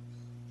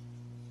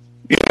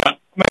 Yeah,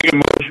 make a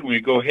motion.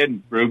 We go ahead and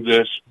approve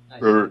this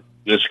for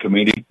this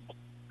committee.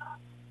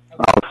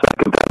 I'll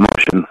second that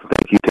motion.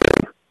 Thank you,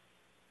 Terry.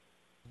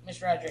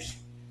 Ms. Rogers.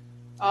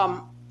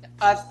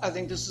 I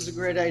think this is a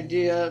great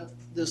idea.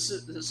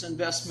 This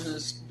investment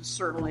is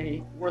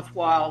certainly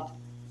worthwhile,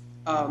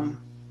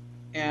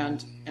 and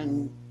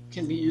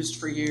can be used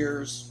for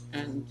years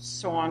and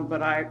so on.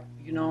 But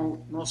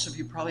most of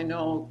you probably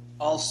know,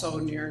 also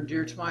near and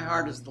dear to my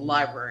heart is the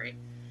library,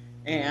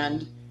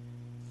 and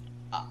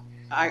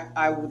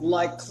I would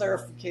like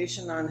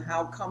clarification on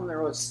how come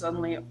there was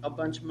suddenly a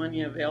bunch of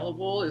money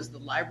available. Is the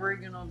library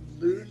going to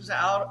lose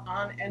out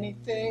on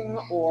anything,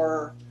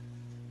 or?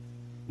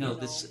 No,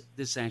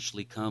 this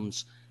actually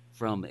comes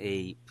from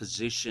a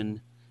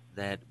position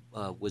that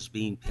was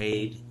being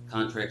paid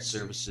contract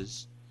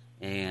services,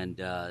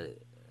 and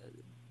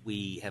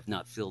we have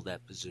not filled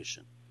that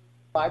position.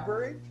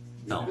 Library?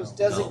 No. It was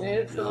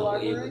designated for the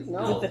library? It,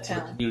 No. the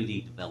town.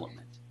 Community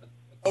development.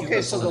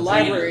 Okay, so the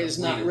library is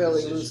not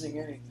really losing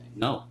anything.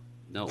 No,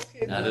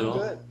 Okay, not then at all.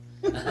 Good.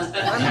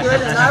 I'm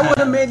good, and I would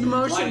have made the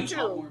motion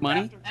too.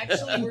 Money?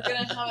 Actually, we're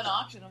going to have an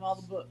auction of all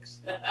the books.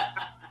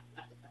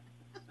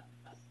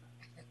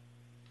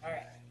 All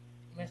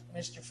right,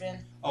 Mr.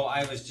 Finn? Oh,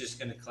 I was just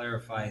going to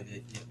clarify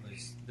that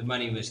the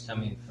money was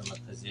coming from a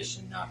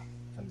position, not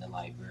from the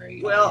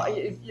library. Well,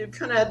 you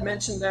kind of had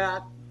mentioned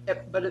that,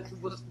 but it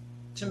was,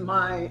 to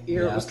my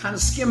ear, it was kind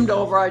of skimmed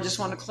over. I just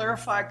want to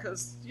clarify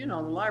because, the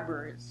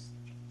library is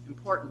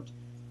important.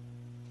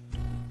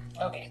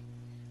 Okay.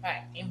 All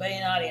right, anybody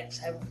in the audience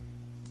have?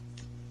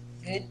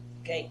 Good?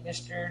 Okay,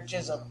 Mr.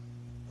 Chisholm.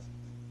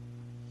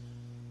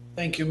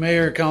 Thank you,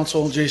 Mayor,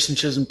 Council, Jason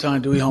Chisholm, Town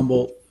of Dewey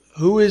Humboldt.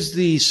 Who is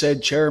the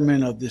said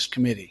chairman of this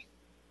committee?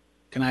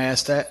 Can I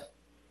ask that?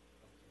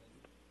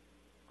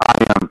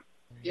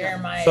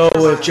 Jeremiah. So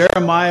if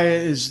Jeremiah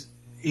is,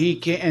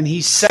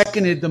 he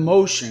seconded the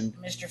motion.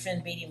 Mr.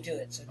 Finn beat him to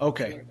it. So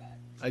Okay.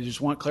 I just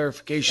want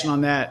clarification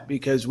on that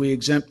because we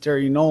exempt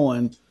Terry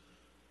Nolan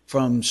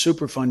from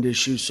Superfund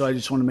issues. So I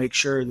just want to make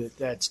sure that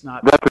that's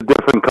not. That's a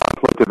different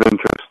conflict of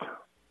interest.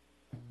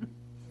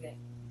 Okay.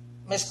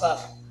 Ms. Clough.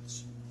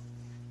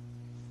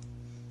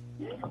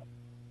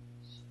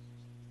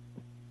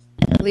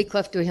 Lee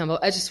Clough, Dewey Humboldt.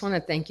 I just want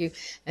to thank you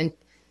and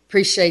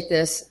appreciate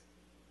this.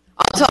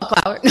 I'll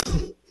talk louder.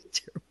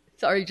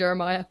 Sorry,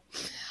 Jeremiah.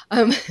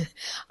 I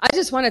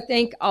just want to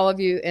thank all of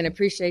you and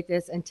appreciate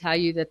this and tell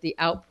you that the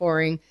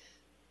outpouring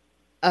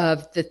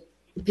of the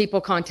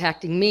people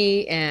contacting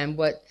me and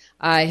what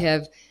I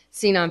have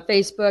seen on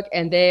Facebook,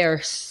 and they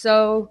are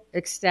so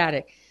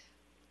ecstatic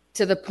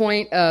to the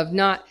point of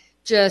not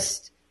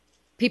just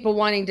people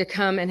wanting to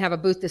come and have a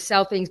booth to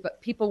sell things,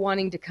 but people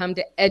wanting to come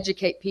to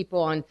educate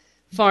people on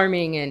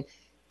farming and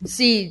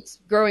seeds,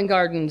 growing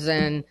gardens,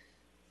 and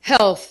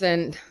health,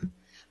 and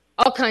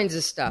all kinds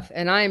of stuff.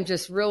 And I am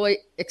just really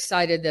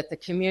excited that the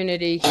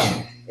community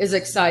is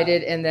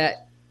excited and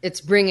that it's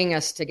bringing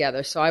us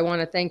together. So I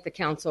want to thank the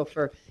council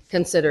for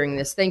considering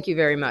this. Thank you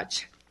very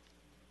much.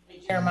 Hey,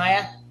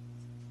 Jeremiah.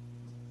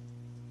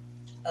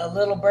 A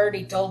little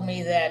birdie told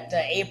me that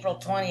April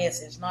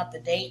 20th is not the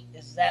date.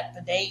 Is that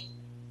the date?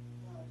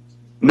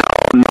 No,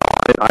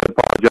 I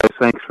apologize.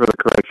 Thanks for the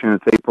correction.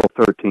 It's April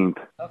 13th.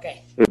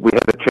 Okay. We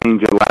had to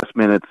change it last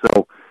minute,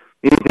 so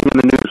anything in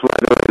the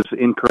newsletter is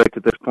incorrect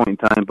at this point in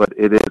time, but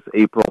it is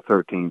April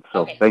 13th.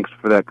 So Thanks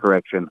for that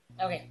correction.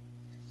 Okay.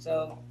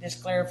 So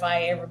just clarify,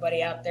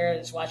 everybody out there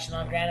that's watching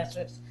on Granite,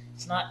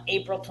 it's not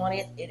April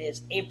 20th. It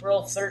is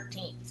April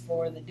 13th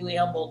for the Dewey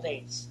Humboldt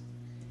dates.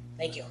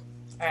 Thank you.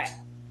 All right.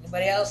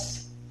 Anybody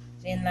else?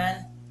 Seeing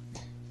none?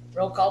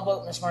 Roll call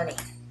vote, Ms. Marnie.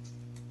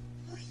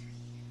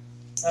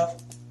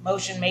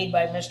 Motion made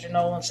by Mr.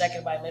 Nolan,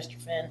 seconded by Mr.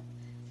 Finn.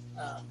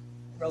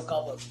 Roll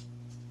call vote.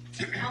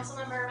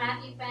 Councilmember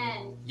Matthew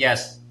Finn.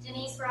 Yes.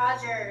 Denise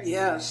Rogers.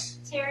 Yes.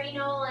 Terry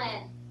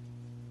Nolan.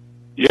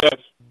 Yes.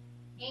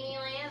 Amy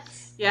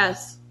Lance.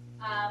 Yes.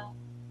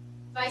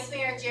 Vice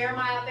Mayor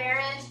Jeremiah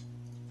Barron.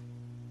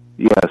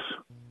 Yes.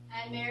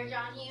 And Mayor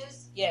John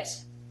Hughes.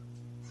 Yes.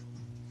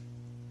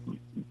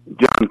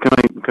 John,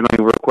 can I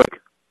real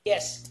quick?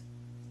 Yes.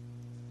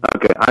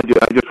 Okay, I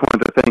just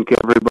wanted to thank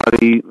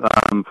everybody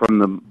from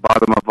the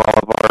bottom of all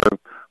of our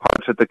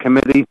hearts at the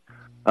committee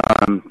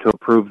to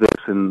approve this,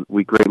 and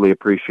we greatly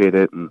appreciate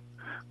it, and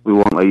we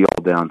won't let you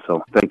all down.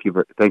 So thank you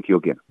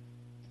again.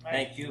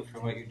 Thank you for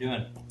what you're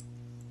doing.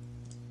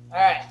 All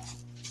right.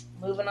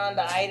 Moving on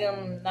to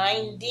item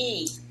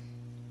 9D.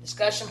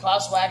 Discussion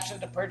possible action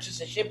to purchase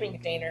a shipping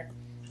container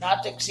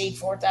not to exceed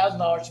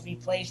 $4,000 to be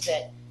placed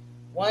at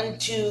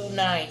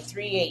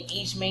 12938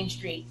 East Main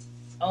Street,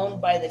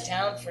 owned by the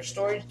town for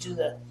storage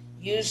to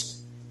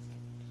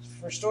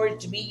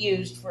be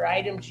used for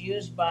items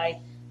used by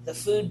the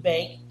food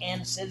bank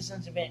and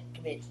citizens event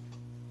committee.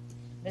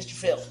 Mr.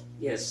 Phil.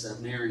 Yes,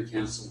 Mayor and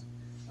Council.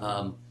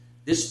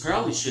 This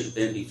probably should have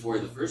been before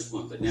the first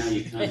one, but now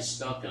you're kind of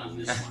stuck on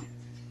this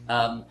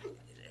one.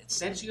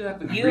 Since you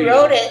haven't You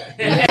wrote it.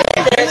 You're the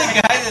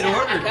guy that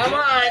ordered Come it.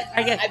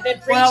 on. I've been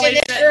preaching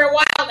it for a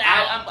while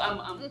now.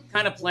 I'm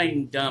kind of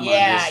playing dumb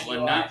Yeah, on this one,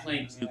 you not are.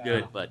 playing too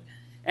good. But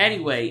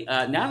anyway,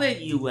 now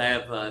that you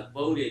have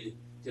voted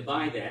to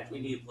buy that, we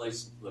need a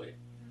place to put it.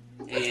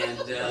 And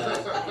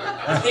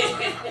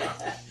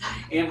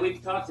and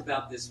we've talked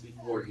about this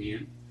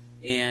beforehand.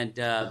 And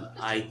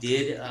I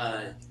did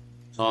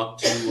talk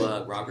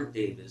to Robert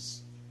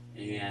Davis,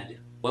 and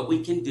what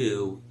we can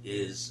do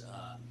is,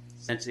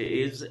 since it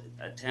is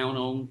a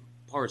town-owned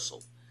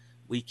parcel,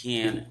 we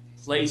can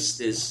place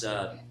this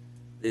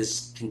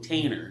this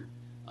container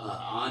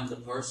on the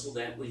parcel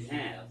that we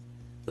have.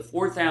 The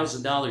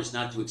 $4,000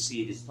 not to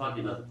exceed is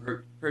talking about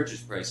the purchase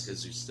price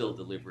because there's still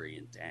delivery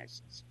and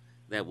taxes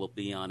that will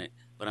be on it,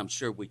 but I'm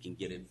sure we can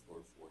get it for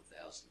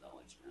 $4,000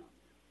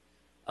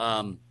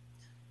 around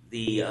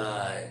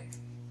there.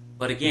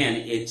 But again,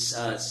 it's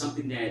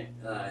something that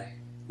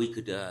we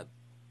could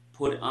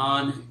put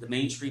on the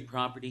Main Street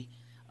property.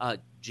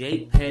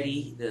 Jay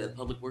Petty, the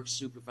Public Works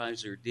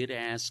Supervisor, did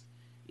ask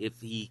if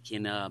he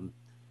can Have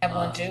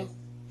one too?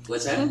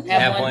 What's that?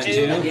 Have one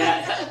too?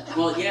 Yeah.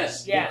 Well,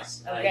 yes. Yeah,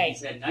 Yes. okay. He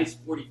said nice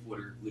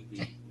 40-footer would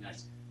be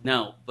nice.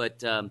 No,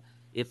 but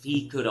if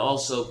he could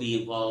also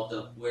be involved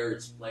of where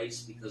it's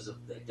placed because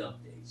of the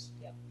dump days.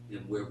 Yep.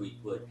 And where we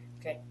put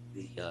Okay.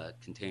 the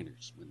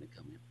containers when they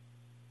come in.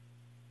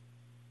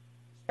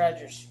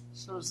 Rogers.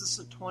 So is this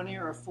a 20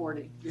 or a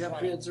 40? Do you have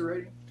 20. bids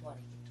already?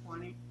 20.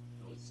 20.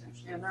 So it's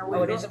actually- And are we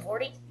Oh, it go- is a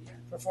 40?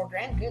 For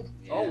 $4,000? Good.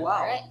 Oh, wow.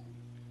 All right.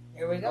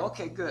 Here we go.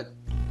 Okay, good.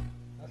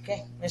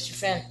 Okay, Mr.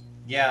 Finn.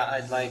 Yeah,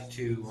 I'd like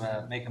to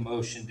make a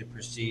motion to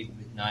proceed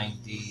with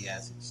 9D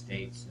as it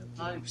states.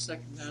 I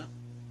second that.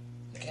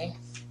 Okay.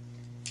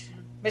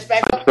 Ms.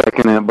 Bagwell?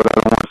 Second it, but I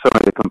don't want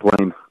somebody to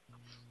complain.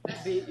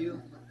 Beat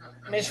you.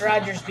 Ms.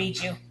 Rogers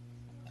beat you.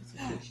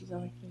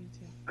 Okay.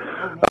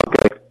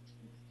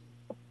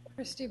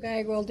 Christy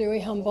Bagwell, Dewey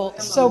Humboldt.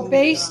 So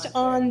based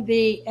on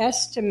the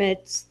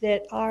estimates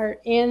that are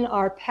in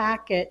our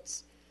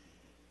packets,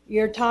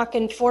 you're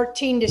talking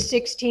 14 to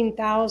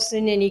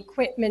 16,000 in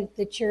equipment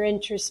that you're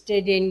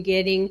interested in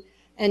getting,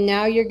 and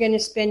now you're going to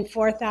spend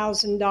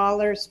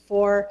 $4,000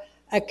 for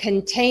a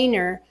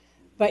container,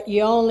 but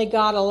you only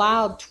got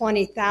allowed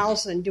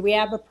 20,000. Do we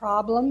have a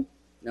problem?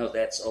 No,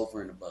 that's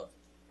over and above.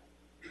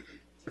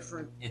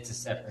 Different. It's a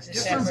separate. It's a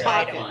separate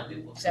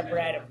item.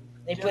 Separate item.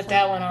 They put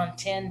that one on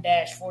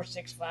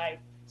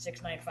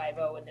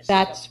 10-465-6950 in this.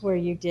 That's where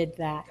you did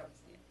that.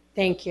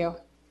 Thank you.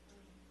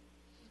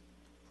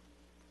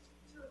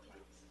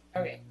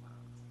 Okay.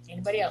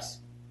 Anybody else?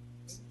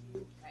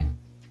 All right.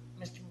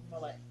 Mr.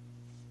 Millett.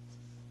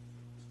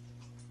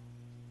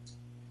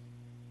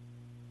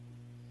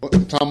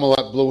 Tom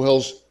Millette, Blue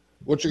Hills.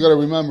 What you got to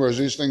remember is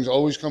these things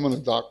always come in a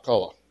dark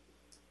color.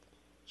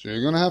 So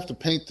you're going to have to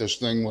paint this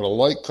thing with a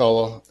light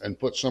color and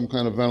put some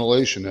kind of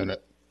ventilation in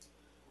it.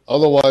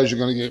 Otherwise, you're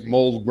going to get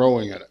mold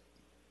growing in it.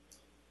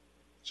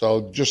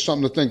 So just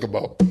something to think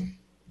about.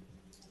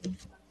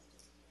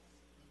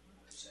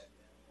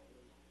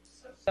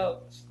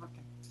 So.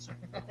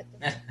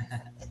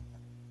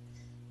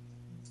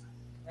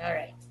 All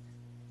right.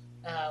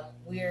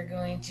 We are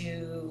going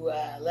to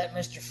let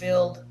Mr.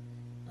 Field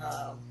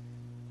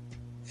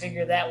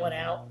figure that one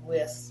out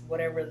with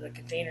whatever the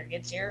container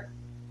gets here,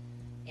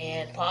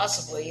 and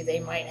possibly they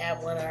might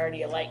have one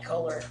already a light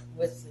color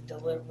with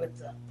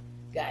the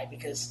guy,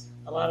 because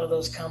a lot of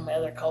those come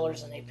other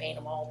colors and they paint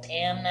them all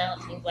tan now,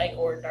 it seems like,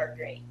 or dark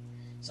gray.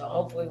 So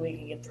hopefully we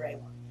can get the right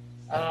one.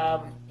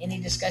 Any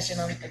discussion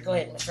on? Go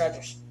ahead, Ms.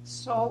 Rogers.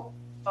 So,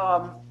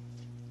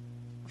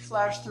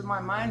 flashed through my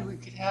mind, we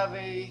could have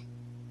a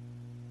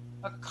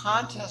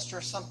contest or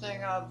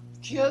something of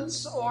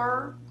kids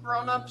or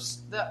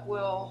grown-ups that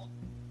will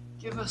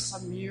give us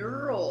a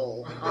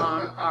mural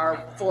on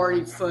our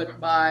 40-foot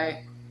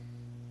by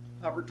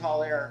however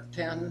tall they are,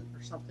 10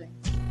 or something.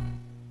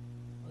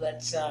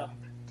 That's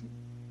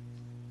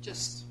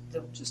Just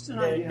an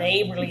idea. The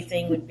neighborly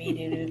thing would be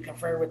to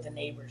confer with the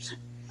neighbors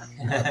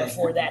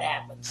before that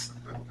happens.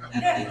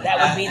 That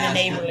would be the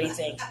neighborly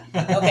thing.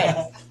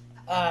 Okay.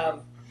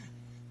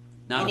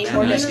 Any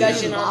more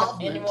discussion on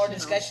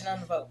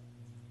the vote?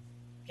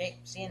 Okay,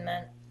 seeing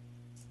none.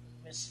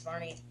 Ms.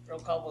 Varney, roll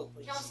call vote,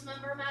 please.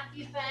 Councilmember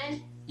Matthew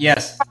Fenn.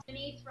 Yes.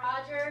 Denise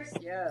Rogers.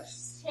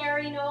 Yes.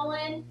 Terry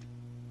Nolan.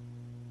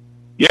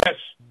 Yes.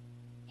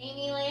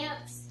 Amy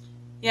Lance.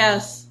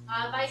 Yes.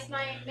 Vice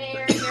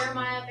Mayor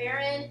Jeremiah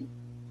Barron.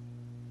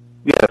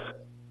 Yes.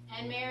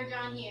 And Mayor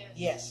John Hughes.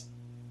 Yes.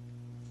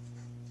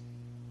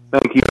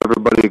 Thank you,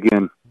 everybody,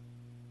 again.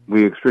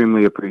 We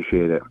extremely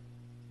appreciate it.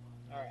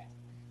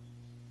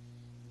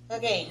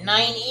 Okay,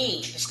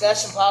 9E,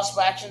 discuss and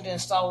possible action to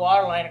install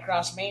water line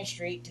across Main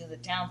Street to the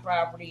town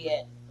property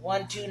at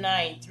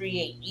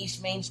 12938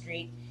 East Main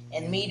Street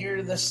and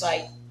meter the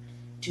site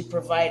to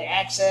provide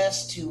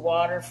access to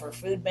water for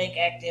food bank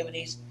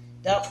activities,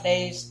 dump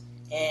days,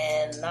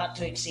 and not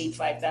to exceed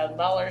 $5,000.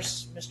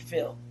 Mr.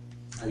 Field.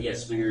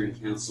 Yes, Mayor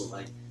and Council,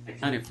 I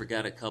kind of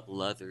forgot a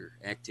couple other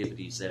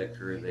activities that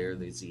occur there.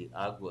 There's the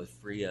Agua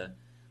Fria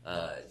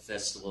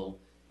Festival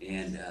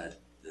and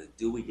the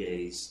Dewey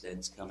Days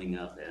that's coming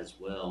up as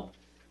well.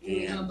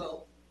 Dewey And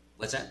Humboldt.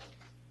 what's that?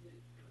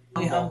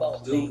 Dewey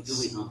Humboldt. Dewey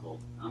Humboldt.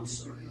 I'm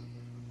sorry.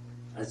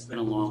 It's been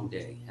a long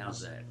day.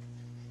 How's that?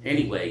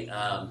 Anyway,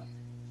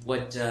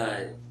 what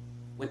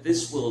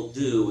this will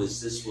do is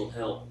this will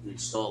help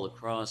install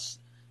across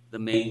the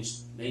main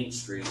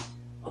street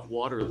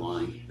water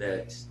line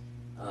that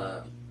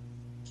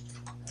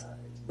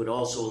would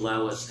also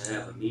allow us to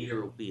have a meter.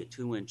 It will be a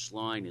 2-inch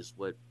line is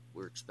what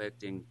we're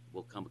expecting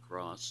will come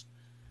across.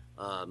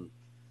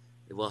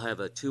 It will have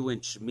a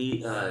 2-inch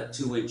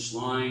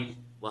line.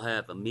 We'll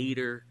have a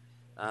meter.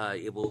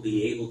 It will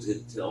be able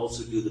to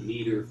also do the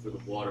meter for the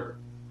water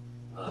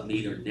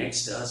meter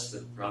next to us for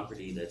the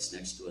property that's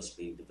next to us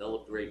being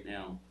developed right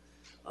now.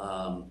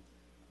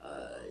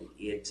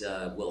 It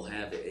will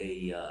have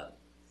a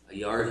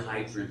yard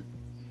hydrant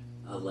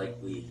like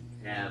we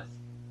have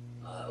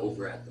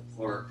over at the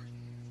park.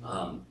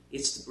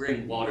 It's to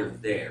bring water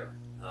there.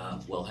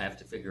 We'll have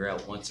to figure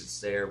out once it's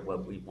there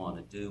what we want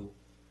to do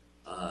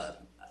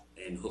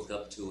and hook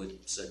up to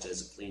it, such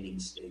as a cleaning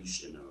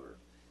station or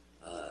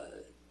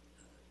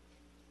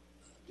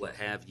what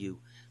have you.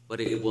 But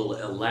it will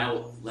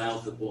allow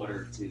the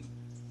water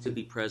to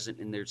be present,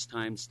 and there's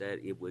times that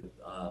it would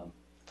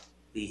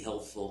be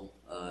helpful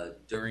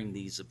during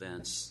these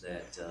events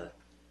that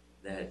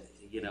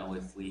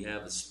if we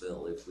have a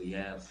spill, if we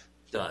have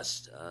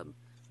dust,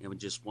 and we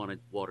just want to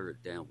water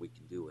it down, we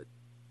can do it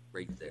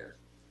right there.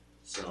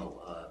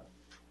 So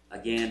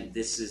again,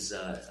 this is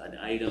an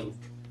item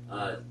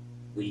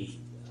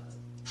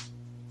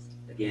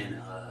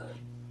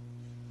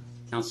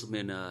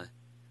Councilman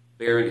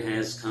Barron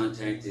has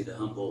contacted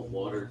Humboldt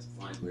Water to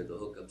find where the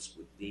hookups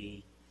would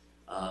be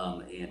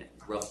and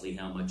roughly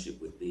how much it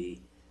would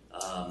be.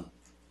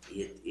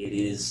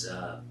 It's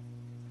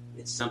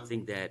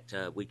something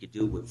that we could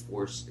do with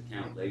forced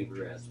account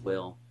labor as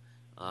well.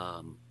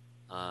 And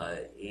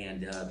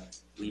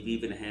we've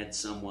even had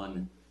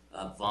someone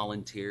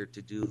volunteer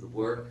to do the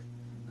work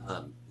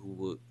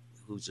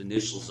whose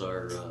initials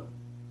are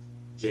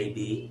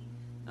JB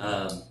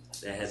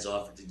that has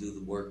offered to do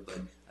the work. But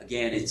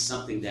again, it's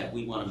something that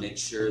we want to make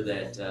sure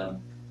that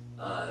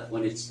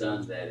when it's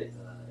done that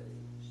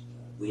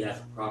we have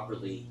it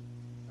properly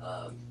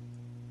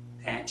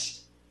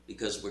patched,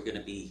 because we're going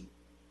to be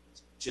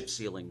chip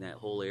sealing that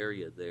whole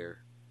area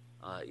there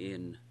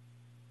in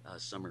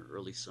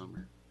early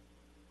summer.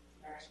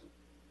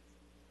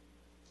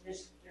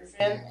 Mr.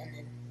 Finn, and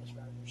then Ms.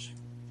 Rogers.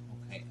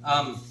 Okay.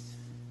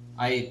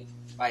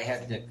 I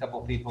had a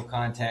couple people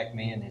contact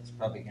me, and it's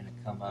probably going to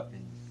come up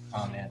in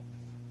comment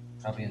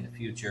probably in the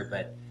future.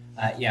 But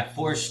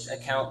forced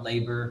account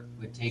labor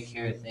would take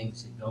care of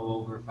things that go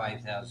over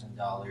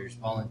 $5,000.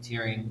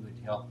 Volunteering would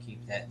help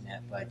keep that in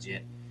that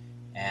budget,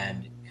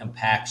 and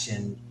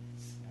compaction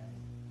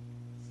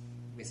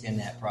within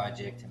that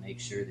project to make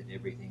sure that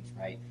everything's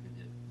right for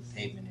the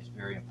pavement is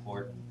very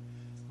important.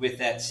 With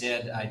that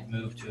said, I'd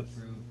move to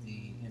approve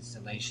the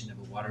installation of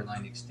a water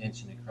line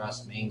extension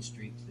across Main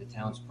Street to the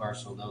town's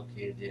parcel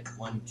located at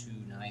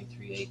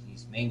 12938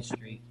 East Main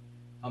Street,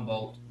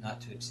 Humboldt,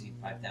 not to exceed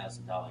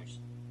 $5,000. All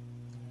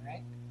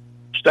right.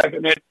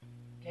 Second it.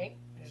 Okay.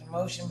 There's a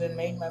motion been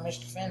made by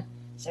Mr. Finn,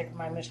 second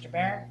by Mr.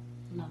 Barron.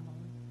 No, I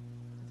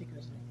think it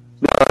was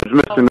No, it's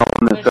Mr.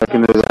 Nolan that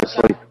seconded it,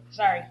 actually.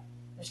 Sorry,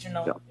 Mr.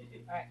 Nolan. Yep.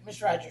 All right,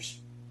 Ms. Rogers.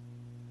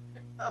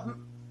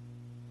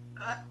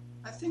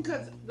 I think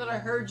that I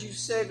heard you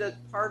say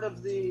that part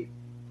of the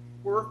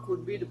work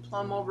would be to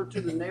plumb over to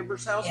the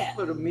neighbor's house and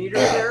put a meter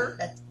there.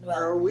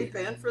 Are we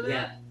paying for that?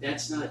 Yeah,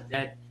 that's not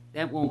that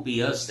won't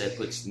be us that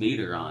puts the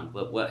meter on.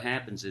 But what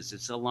happens is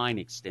it's a line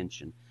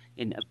extension,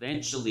 and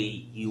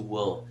eventually you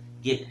will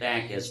get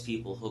back as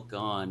people hook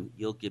on.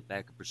 You'll get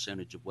back a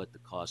percentage of what the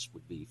cost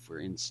would be for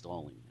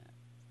installing that.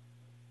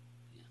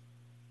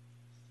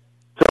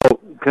 So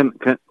can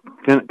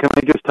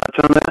I just touch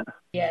on that?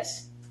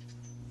 Yes.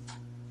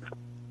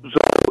 So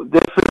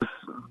this is,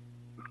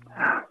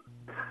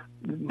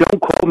 don't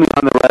quote me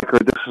on the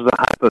record, this is a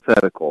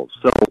hypothetical.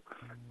 So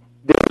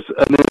there's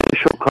an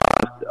initial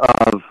cost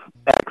of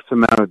X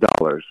amount of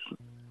dollars,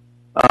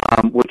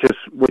 which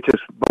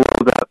is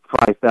below that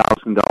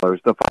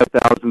 $5,000. The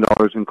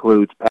 $5,000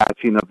 includes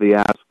patching of the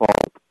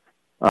asphalt,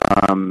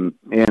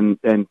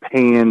 and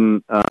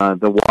paying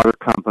the water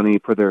company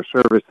for their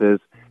services.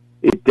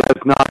 It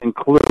does not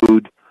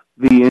include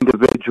the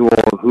individual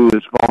who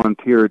is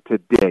volunteered to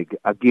dig.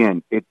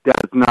 Again, it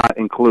does not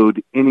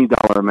include any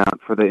dollar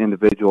amount for the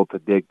individual to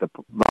dig the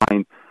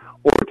line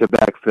or to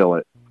backfill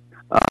it.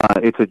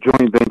 It's a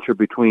joint venture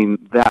between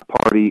that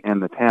party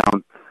and the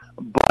town.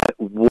 But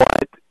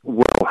what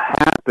will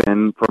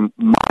happen, from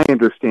my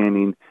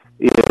understanding,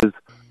 is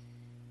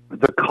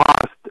the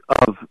cost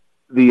of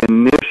the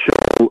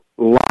initial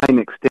line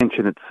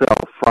extension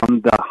itself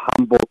from the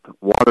Humboldt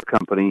Water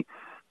Company,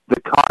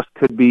 the cost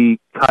could be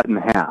cut in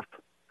half.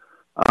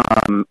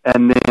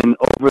 And then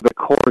over the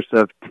course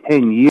of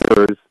 10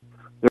 years,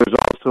 there's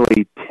also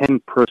a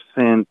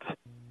 10%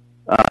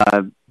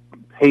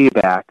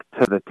 payback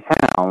to the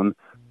town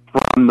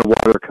from the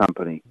water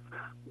company.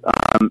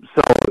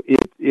 So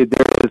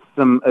there is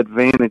some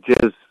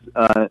advantages,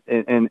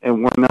 and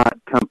we're not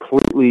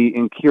completely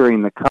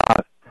incurring the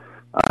cost.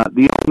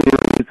 The only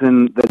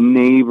reason the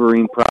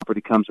neighboring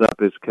property comes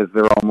up is because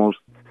they're almost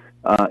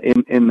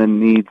in the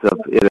needs of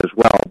it as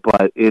well.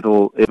 But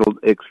it'll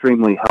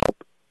extremely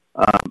help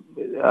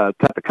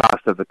cut the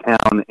cost of the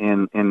town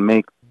and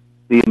make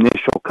the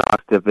initial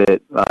cost of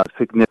it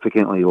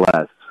significantly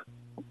less.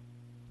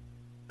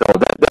 So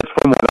that's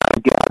from what I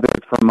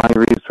gathered from my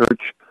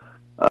research.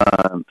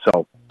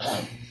 So.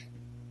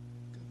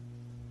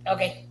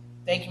 Okay,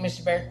 thank you,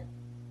 Mr. Bear.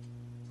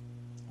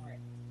 All right.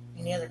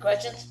 Any other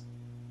questions?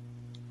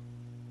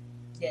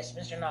 Yes,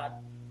 Mr. Nod.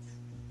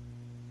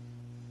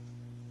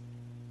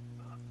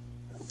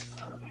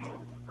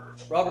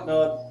 Robert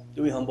Nod,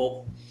 Dewey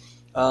Humboldt.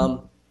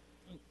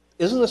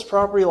 Isn't this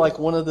property like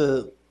one of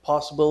the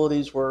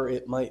possibilities where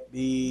it might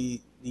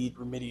need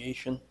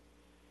remediation?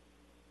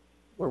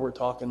 Where we're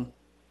talking?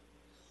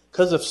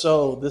 Because if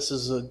so, this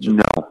is a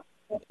no.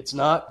 It's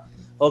not.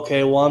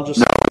 Okay, well I'm just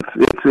no.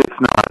 It's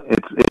not.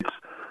 It's.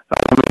 I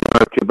don't mean to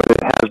interrupt you, but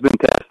it has been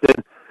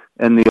tested,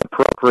 and the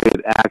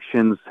appropriate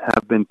actions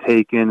have been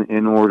taken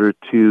in order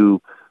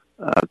to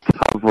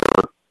cover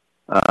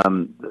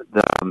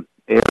the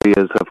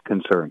areas of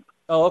concern.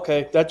 Oh,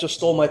 okay. That just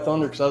stole my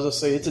thunder because I was going to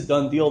say it's a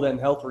done deal then,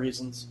 health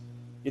reasons.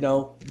 You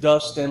know,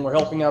 dust, and we're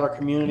helping out our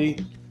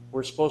community.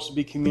 We're supposed to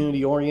be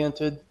community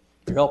oriented.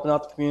 You're helping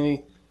out the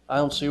community. I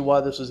don't see why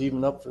this is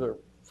even up for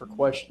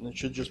question. It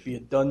should just be a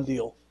done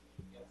deal.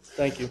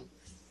 Thank you.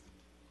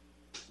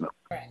 All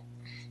right.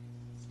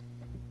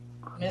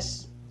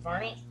 Ms.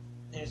 Varney,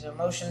 there's a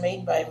motion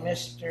made by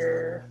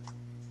Mr.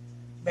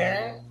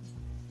 Barron.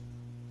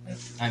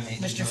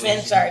 Mr.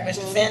 Finn, sorry,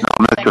 Mr. Finn.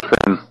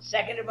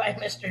 Seconded by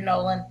Mr.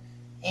 Nolan.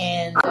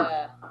 And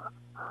would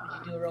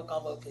you do a roll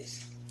call vote,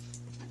 please?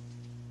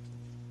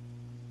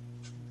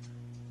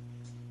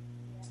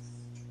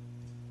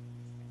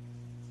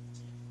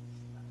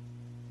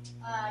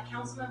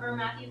 Councilmember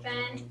Matthew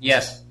Fenn.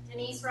 Yes.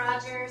 Denise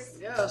Rogers.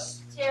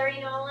 Yes. Terry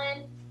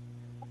Nolan.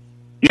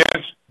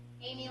 Yes.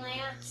 Amy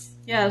Lance.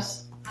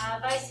 Yes.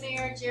 Vice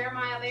Mayor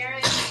Jeremiah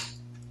Barron.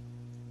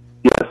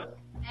 Yes.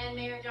 And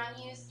Mayor John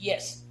Hughes.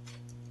 Yes.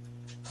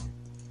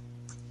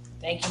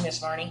 Thank you, Ms.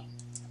 Varney.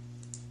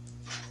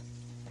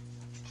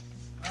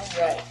 All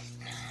right.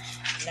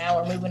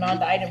 Now we're moving on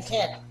to item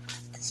 10.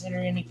 Consider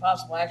any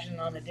possible action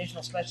on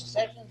additional special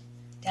sessions,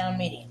 town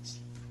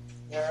meetings.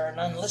 There are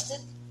none listed,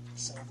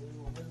 so we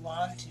will move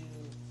on to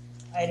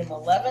item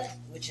 11,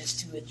 which is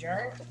to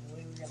adjourn.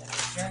 We were going to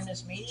adjourn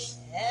this meeting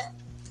at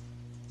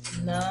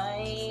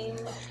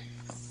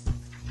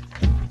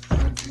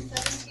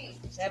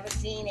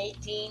 17,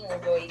 18. We'll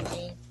go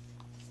 18.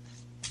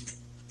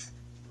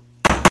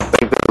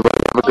 Have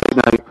a good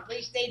night.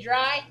 Please stay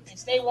dry and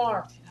stay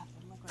warm.